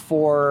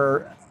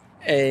before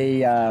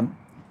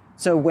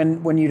so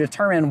when you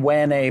determine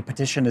when a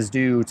petition is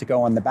due to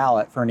go on the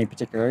ballot for any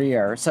particular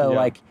year. So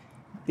like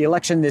the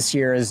election this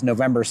year is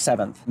November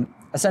 7th.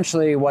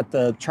 Essentially what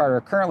the charter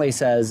currently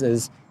says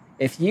is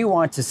if you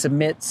want to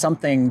submit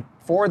something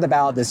for the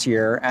ballot this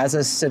year as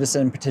a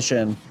citizen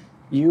petition,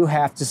 you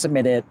have to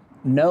submit it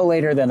no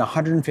later than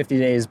 150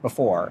 days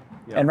before.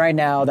 Yep. And right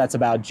now that's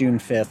about June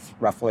 5th,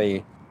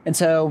 roughly. And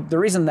so the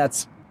reason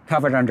that's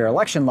covered under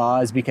election law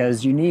is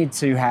because you need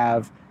to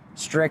have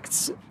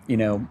strict,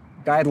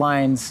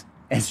 guidelines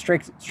and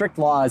strict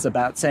laws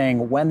about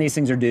saying when these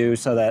things are due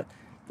so that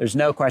there's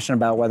no question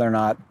about whether or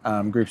not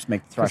groups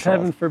make the threshold.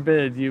 Heaven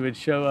forbid you would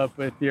show up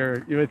with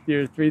your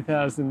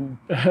 3,000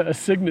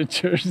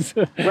 signatures.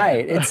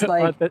 Right. It's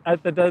like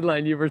at the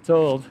deadline you were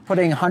told.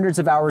 Putting hundreds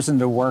of hours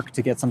into work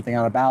to get something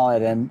on a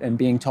ballot and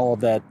being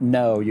told that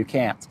no, you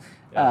can't.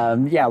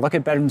 Yeah. Look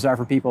at Bedrooms Are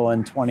for People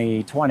in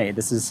 2020.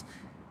 This is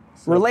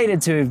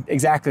related to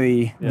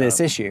exactly this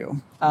issue.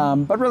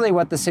 But really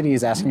what the city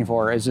is asking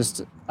for is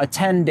just a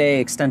 10-day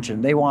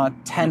extension. They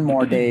want 10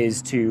 more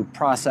days to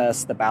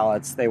process the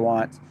ballots. They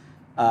want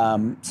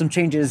some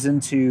changes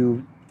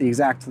into the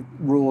exact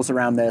rules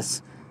around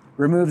this,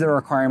 remove the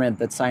requirement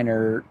that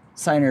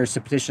signers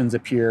to petitions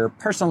appear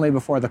personally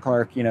before the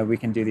clerk. We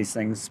can do these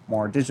things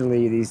more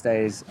digitally these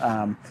days.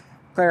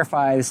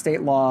 Clarify the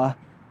state law.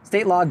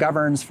 State law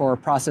governs for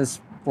process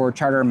for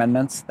charter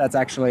amendments. That's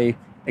actually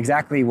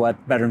exactly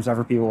what Bedrooms Are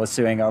for People was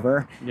suing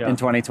over in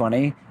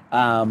 2020,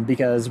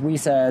 because we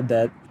said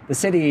that the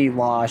city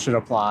law should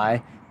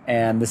apply,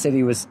 and the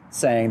city was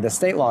saying the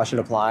state law should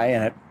apply,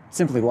 and it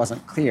simply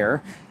wasn't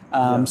clear.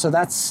 So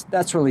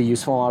that's really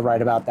useful. I'll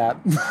write about that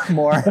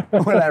more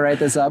when I write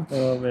this up.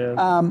 Oh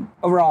man.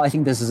 Overall, I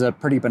think this is a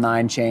pretty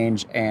benign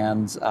change,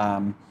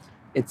 and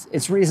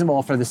it's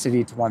reasonable for the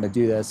city to want to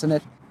do this, and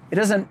it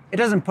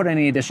doesn't put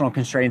any additional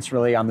constraints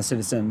really on the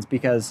citizens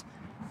because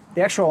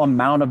the actual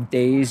amount of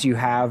days you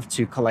have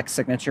to collect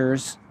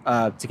signatures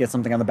to get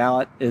something on the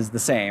ballot is the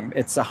same.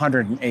 It's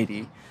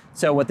 180.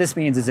 So what this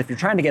means is if you're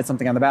trying to get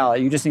something on the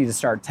ballot, you just need to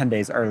start 10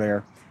 days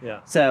earlier.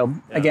 Yeah. So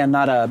again,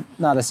 not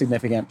a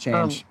significant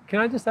change. Can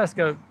I just ask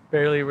a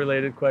barely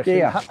related question?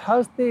 Yeah.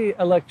 How's the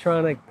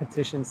electronic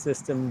petition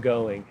system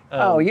going?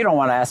 You don't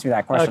want to ask me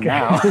that question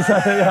now.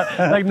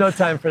 Like no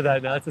time for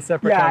that now. It's a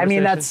separate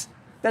conversation. I mean,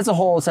 that's a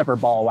whole separate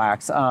ball of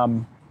wax.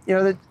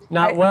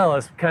 Not well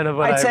is kind of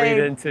what I'd I read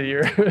say into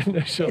your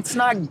initial. It's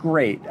not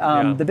great.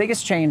 Yeah. The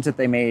biggest change that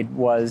they made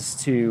was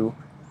to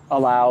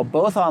allow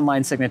both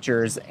online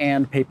signatures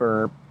and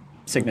paper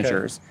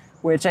signatures,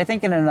 which I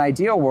think in an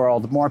ideal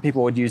world, more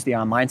people would use the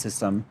online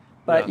system.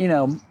 But,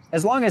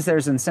 as long as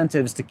there's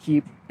incentives to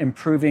keep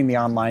improving the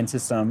online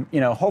system,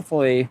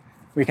 hopefully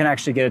we can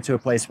actually get it to a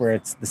place where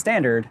it's the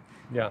standard.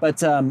 Yeah. But,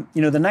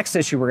 the next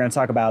issue we're going to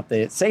talk about,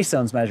 the safe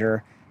zones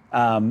measure,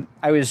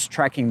 I was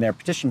tracking their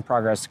petition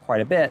progress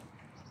quite a bit.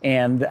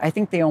 And I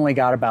think they only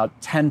got about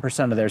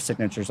 10% of their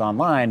signatures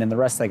online and the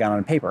rest they got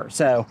on paper.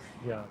 So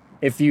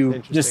if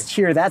you just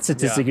hear that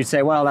statistic, you'd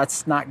say, well,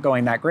 that's not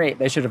going that great.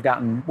 They should have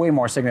gotten way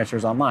more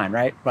signatures online,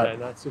 right? But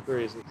not super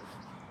easy.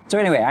 So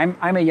anyway,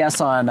 I'm a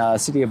yes on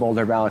City of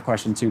Boulder ballot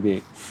question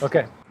 2B.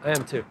 Okay, I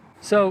am too.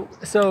 So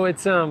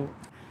it's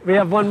we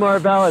have one more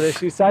ballot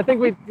issue. So I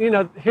think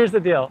here's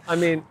the deal. I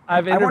mean,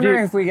 I'm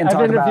wondering if we can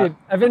talk about.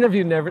 I've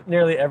interviewed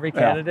nearly every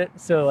candidate.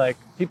 So like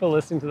people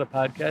listening to the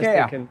podcast,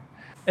 they can.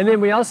 And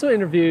then we also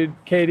interviewed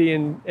Katie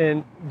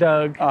and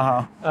Doug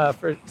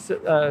for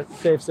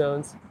Safe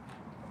Zones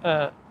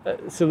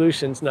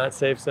Solutions, not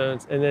Safe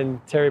Zones. And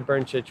then Terry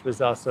Bernchich was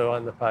also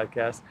on the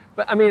podcast.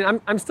 But I mean,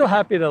 I'm still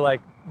happy to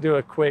do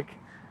a quick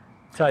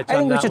touch on that. I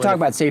think we should talk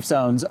about safe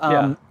zones.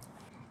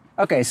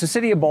 Okay, so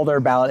City of Boulder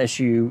ballot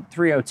issue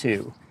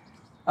 302.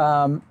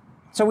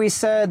 So we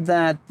said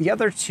that the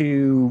other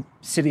two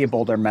City of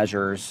Boulder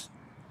measures,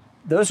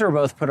 those are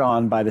both put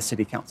on by the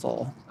City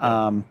Council.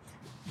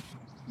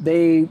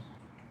 They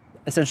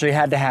essentially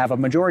had to have a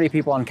majority of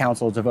people on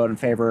council to vote in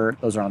favor.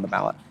 Those are on the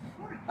ballot.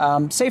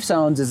 Safe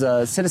zones is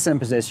a citizen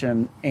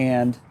position,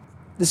 and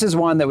this is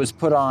one that was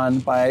put on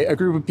by a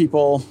group of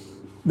people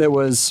that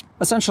was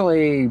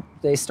essentially,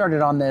 they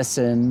started on this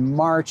in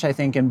March, I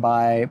think, and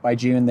by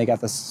June they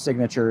got the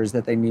signatures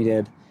that they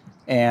needed,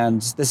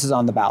 and this is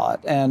on the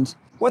ballot. And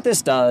what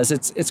this does,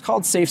 it's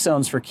called Safe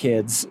Zones for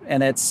Kids,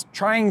 and it's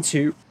trying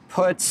to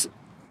put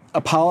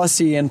a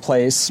policy in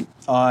place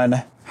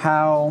on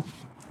how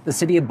the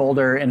City of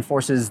Boulder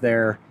enforces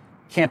their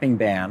camping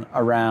ban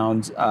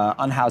around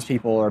unhoused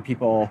people or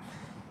people,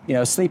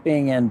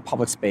 sleeping in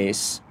public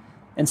space.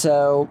 And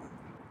so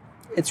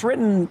it's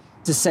written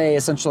to say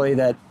essentially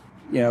that,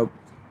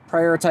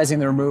 prioritizing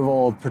the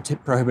removal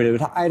of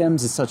prohibited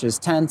items such as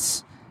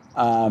tents,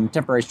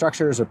 temporary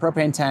structures, or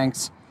propane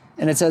tanks.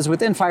 And it says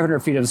within 500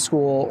 feet of a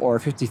school or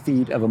 50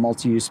 feet of a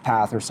multi-use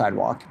path or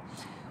sidewalk.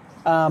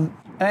 And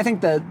I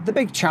think the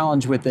big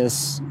challenge with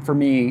this for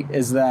me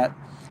is that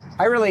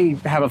I really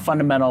have a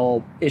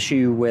fundamental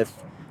issue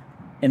with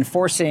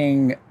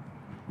enforcing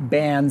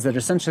bans that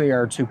essentially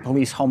are to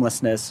police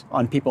homelessness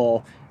on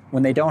people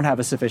when they don't have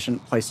a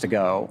sufficient place to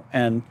go.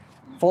 And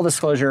full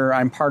disclosure,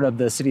 I'm part of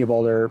the City of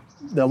Boulder,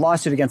 the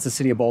lawsuit against the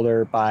City of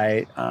Boulder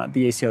by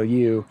the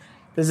ACLU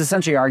is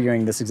essentially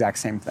arguing this exact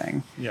same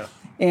thing. Yeah.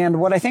 And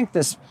what I think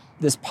this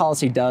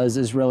policy does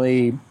is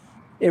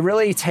it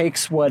really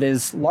takes what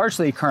is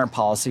largely current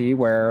policy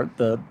where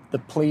the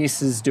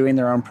police is doing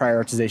their own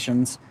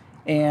prioritizations,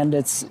 and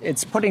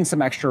it's putting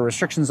some extra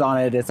restrictions on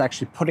it. It's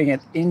actually putting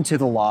it into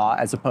the law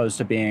as opposed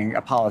to being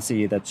a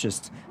policy that's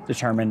just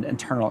determined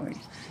internally.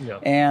 Yeah.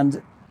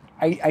 And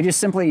I just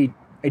simply,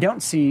 I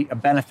don't see a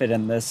benefit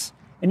in this.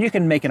 And you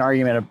can make an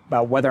argument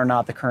about whether or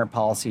not the current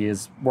policy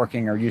is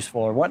working or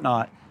useful or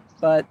whatnot.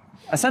 But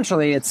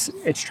essentially, it's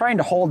trying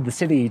to hold the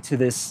city to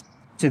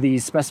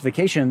these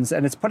specifications,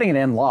 and it's putting it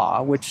in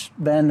law, which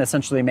then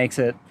essentially makes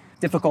it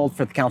difficult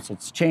for the council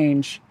to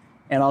change,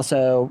 and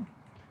also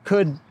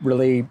could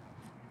really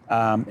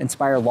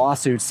inspire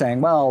lawsuits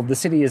saying, well, the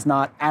city is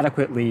not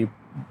adequately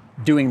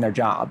doing their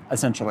job,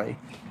 essentially.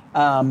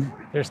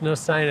 There's no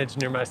signage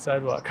near my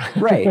sidewalk.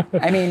 Right.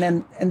 I mean,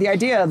 and the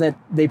idea that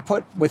they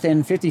put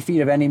within 50 feet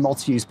of any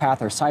multi-use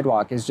path or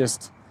sidewalk is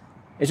just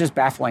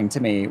baffling to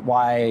me.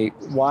 Why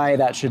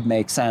that should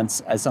make sense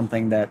as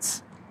something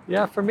that's...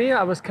 Yeah, for me,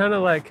 I was kind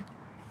of like,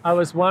 I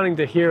was wanting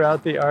to hear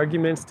out the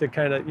arguments to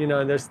kind of,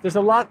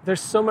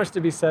 there's so much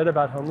to be said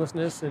about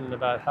homelessness and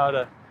about how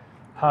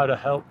to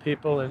help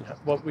people and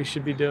what we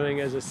should be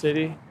doing as a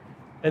city.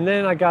 And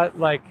then I got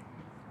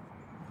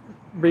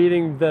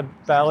reading the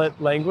ballot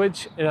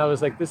language, and I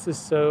was like, this is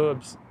so,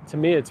 to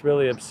me, it's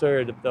really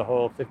absurd, the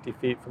whole 50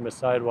 feet from a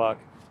sidewalk.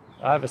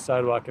 I have a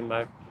sidewalk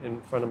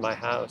in front of my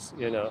house,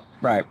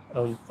 right,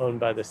 owned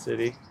by the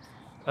city.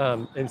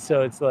 And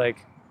so it's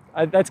like,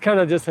 that's kind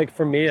of just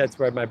for me, that's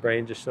where my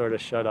brain just sort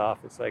of shut off.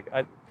 It's like,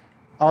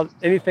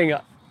 anything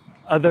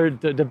other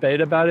debate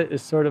about it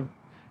is sort of,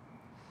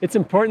 it's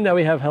important that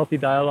we have healthy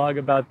dialogue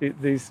about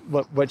these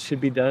what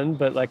should be done,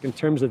 but in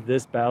terms of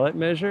this ballot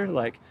measure,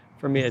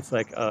 for me, it's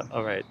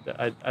all right,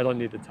 I don't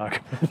need to talk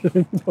about it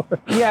anymore.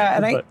 Yeah,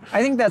 and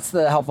I think that's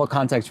the helpful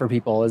context for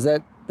people, is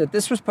that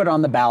this was put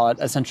on the ballot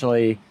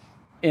essentially,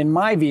 in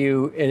my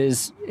view, it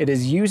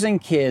is using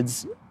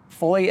kids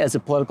fully as a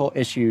political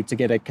issue to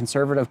get a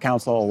conservative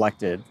council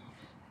elected.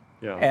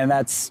 Yeah. And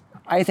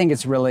I think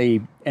it's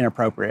really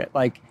inappropriate.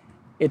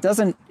 It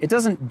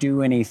doesn't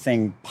do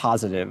anything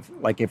positive,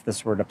 if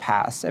this were to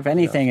pass. If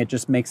anything, it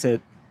just makes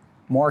it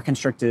more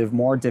constrictive,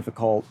 more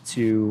difficult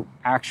to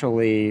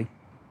actually,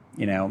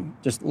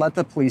 just let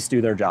the police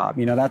do their job.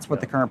 That's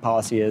what the current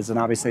policy is. And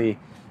obviously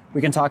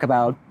we can talk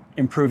about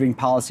improving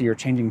policy or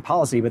changing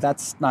policy, but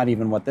that's not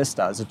even what this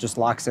does. It just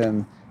locks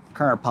in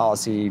current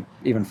policy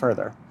even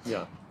further.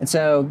 Yeah. And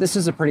so this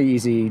is a pretty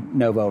easy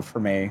no vote for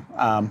me,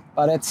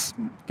 but it's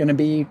going to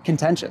be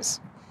contentious.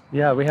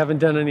 Yeah, we haven't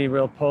done any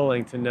real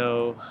polling to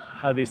know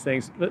how these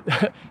things.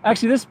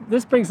 Actually,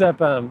 this brings up.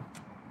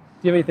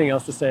 Do you have anything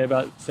else to say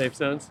about safe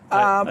zones?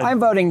 I'm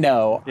voting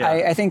no. Yeah.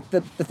 I think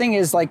that the thing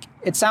is, like,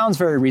 it sounds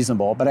very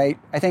reasonable, but I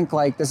think,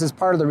 like, this is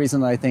part of the reason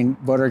that I think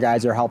voter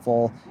guides are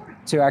helpful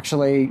to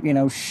actually,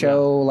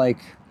 show like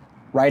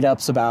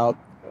write-ups about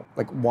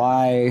like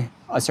why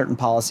a certain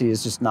policy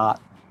is just not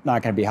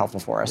going to be helpful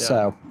for us. Yeah.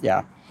 So,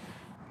 yeah.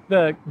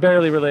 The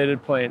barely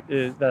related point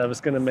that I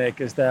was going to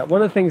make is that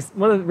one of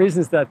the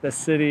reasons that the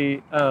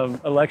city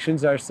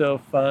elections are so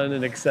fun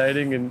and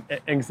exciting and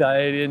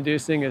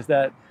anxiety-inducing is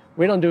that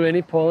we don't do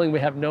any polling.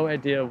 We have no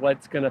idea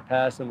what's going to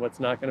pass and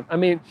what's not going to. I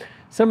mean,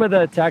 some of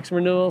the tax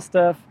renewal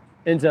stuff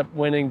ends up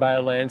winning by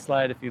a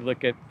landslide if you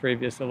look at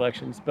previous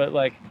elections. But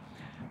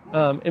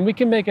and we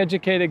can make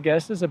educated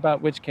guesses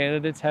about which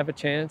candidates have a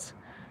chance.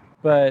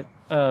 But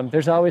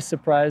there's always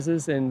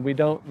surprises, and we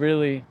don't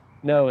really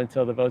know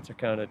until the votes are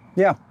counted.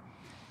 Yeah.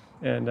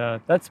 And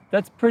that's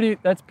pretty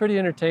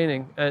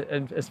entertaining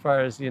as far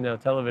as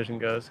television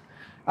goes.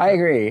 I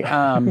agree.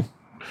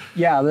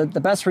 Yeah,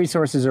 the best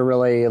resources are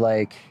really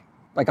like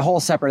a whole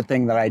separate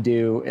thing that I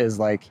do is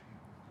like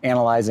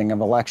analyzing of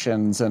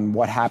elections and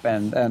what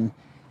happened. And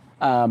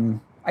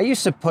I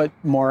used to put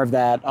more of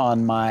that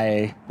on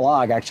my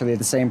blog, actually, at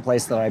the same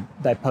place that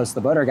I post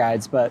the voter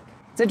guides. But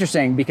it's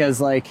interesting because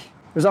like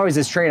there's always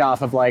this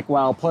trade-off of like,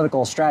 well,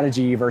 political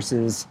strategy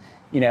versus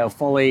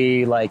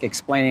fully like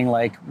explaining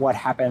like what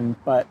happened.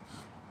 But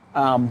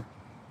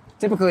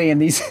typically in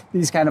these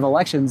kind of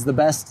elections, the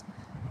best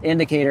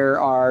indicator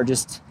are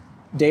just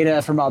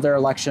data from other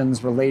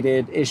elections,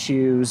 related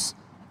issues,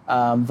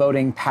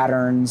 voting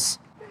patterns.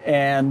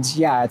 And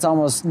yeah, it's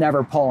almost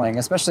never polling,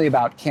 especially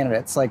about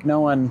candidates. Like no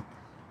one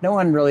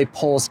really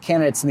polls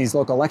candidates in these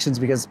local elections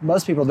because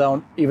most people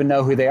don't even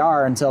know who they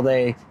are until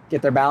they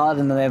get their ballot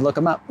and then they look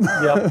them up.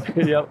 Yep,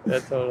 yeah,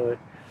 totally.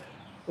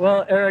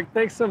 Well, Eric,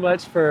 thanks so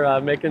much for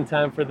making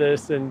time for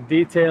this and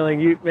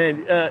detailing.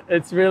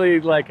 It's really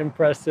like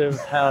impressive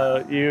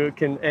how you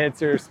can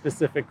answer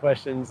specific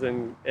questions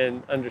and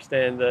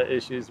understand the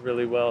issues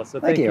really well. So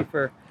thank you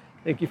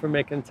for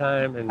making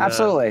time. And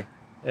absolutely.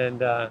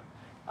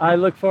 I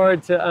look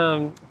forward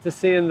to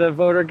seeing the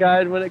voter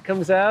guide when it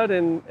comes out,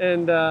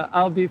 and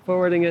I'll be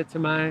forwarding it to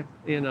my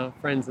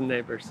friends and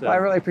neighbors. So well, I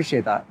really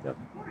appreciate that. Yep.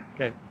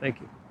 Okay, thank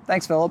you.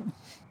 Thanks, Philip.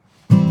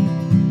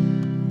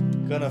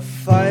 Gonna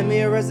find me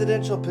a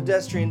residential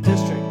pedestrian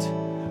district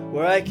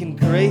where I can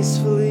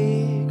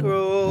gracefully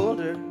grow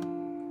older.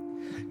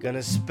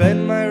 Gonna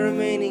spend my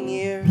remaining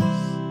years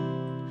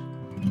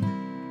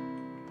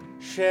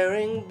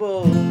sharing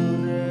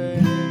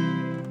Boulder.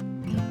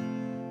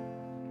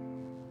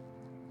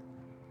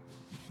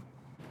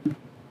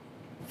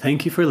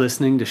 Thank you for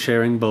listening to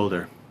Sharing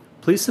Boulder.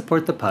 Please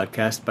support the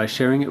podcast by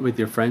sharing it with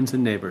your friends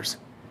and neighbors.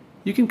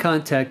 You can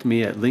contact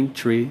me at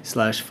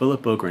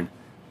linktree/Philip Ogren,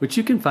 which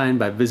you can find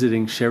by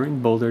visiting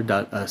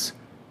sharingboulder.us,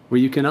 where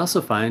you can also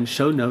find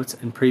show notes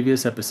and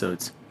previous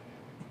episodes.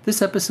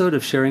 This episode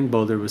of Sharing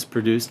Boulder was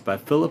produced by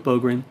Philip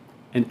Ogren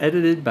and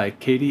edited by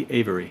Katie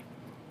Avery.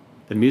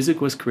 The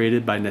music was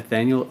created by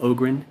Nathaniel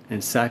Ogren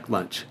and Sack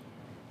Lunch.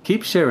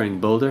 Keep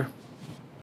sharing, Boulder.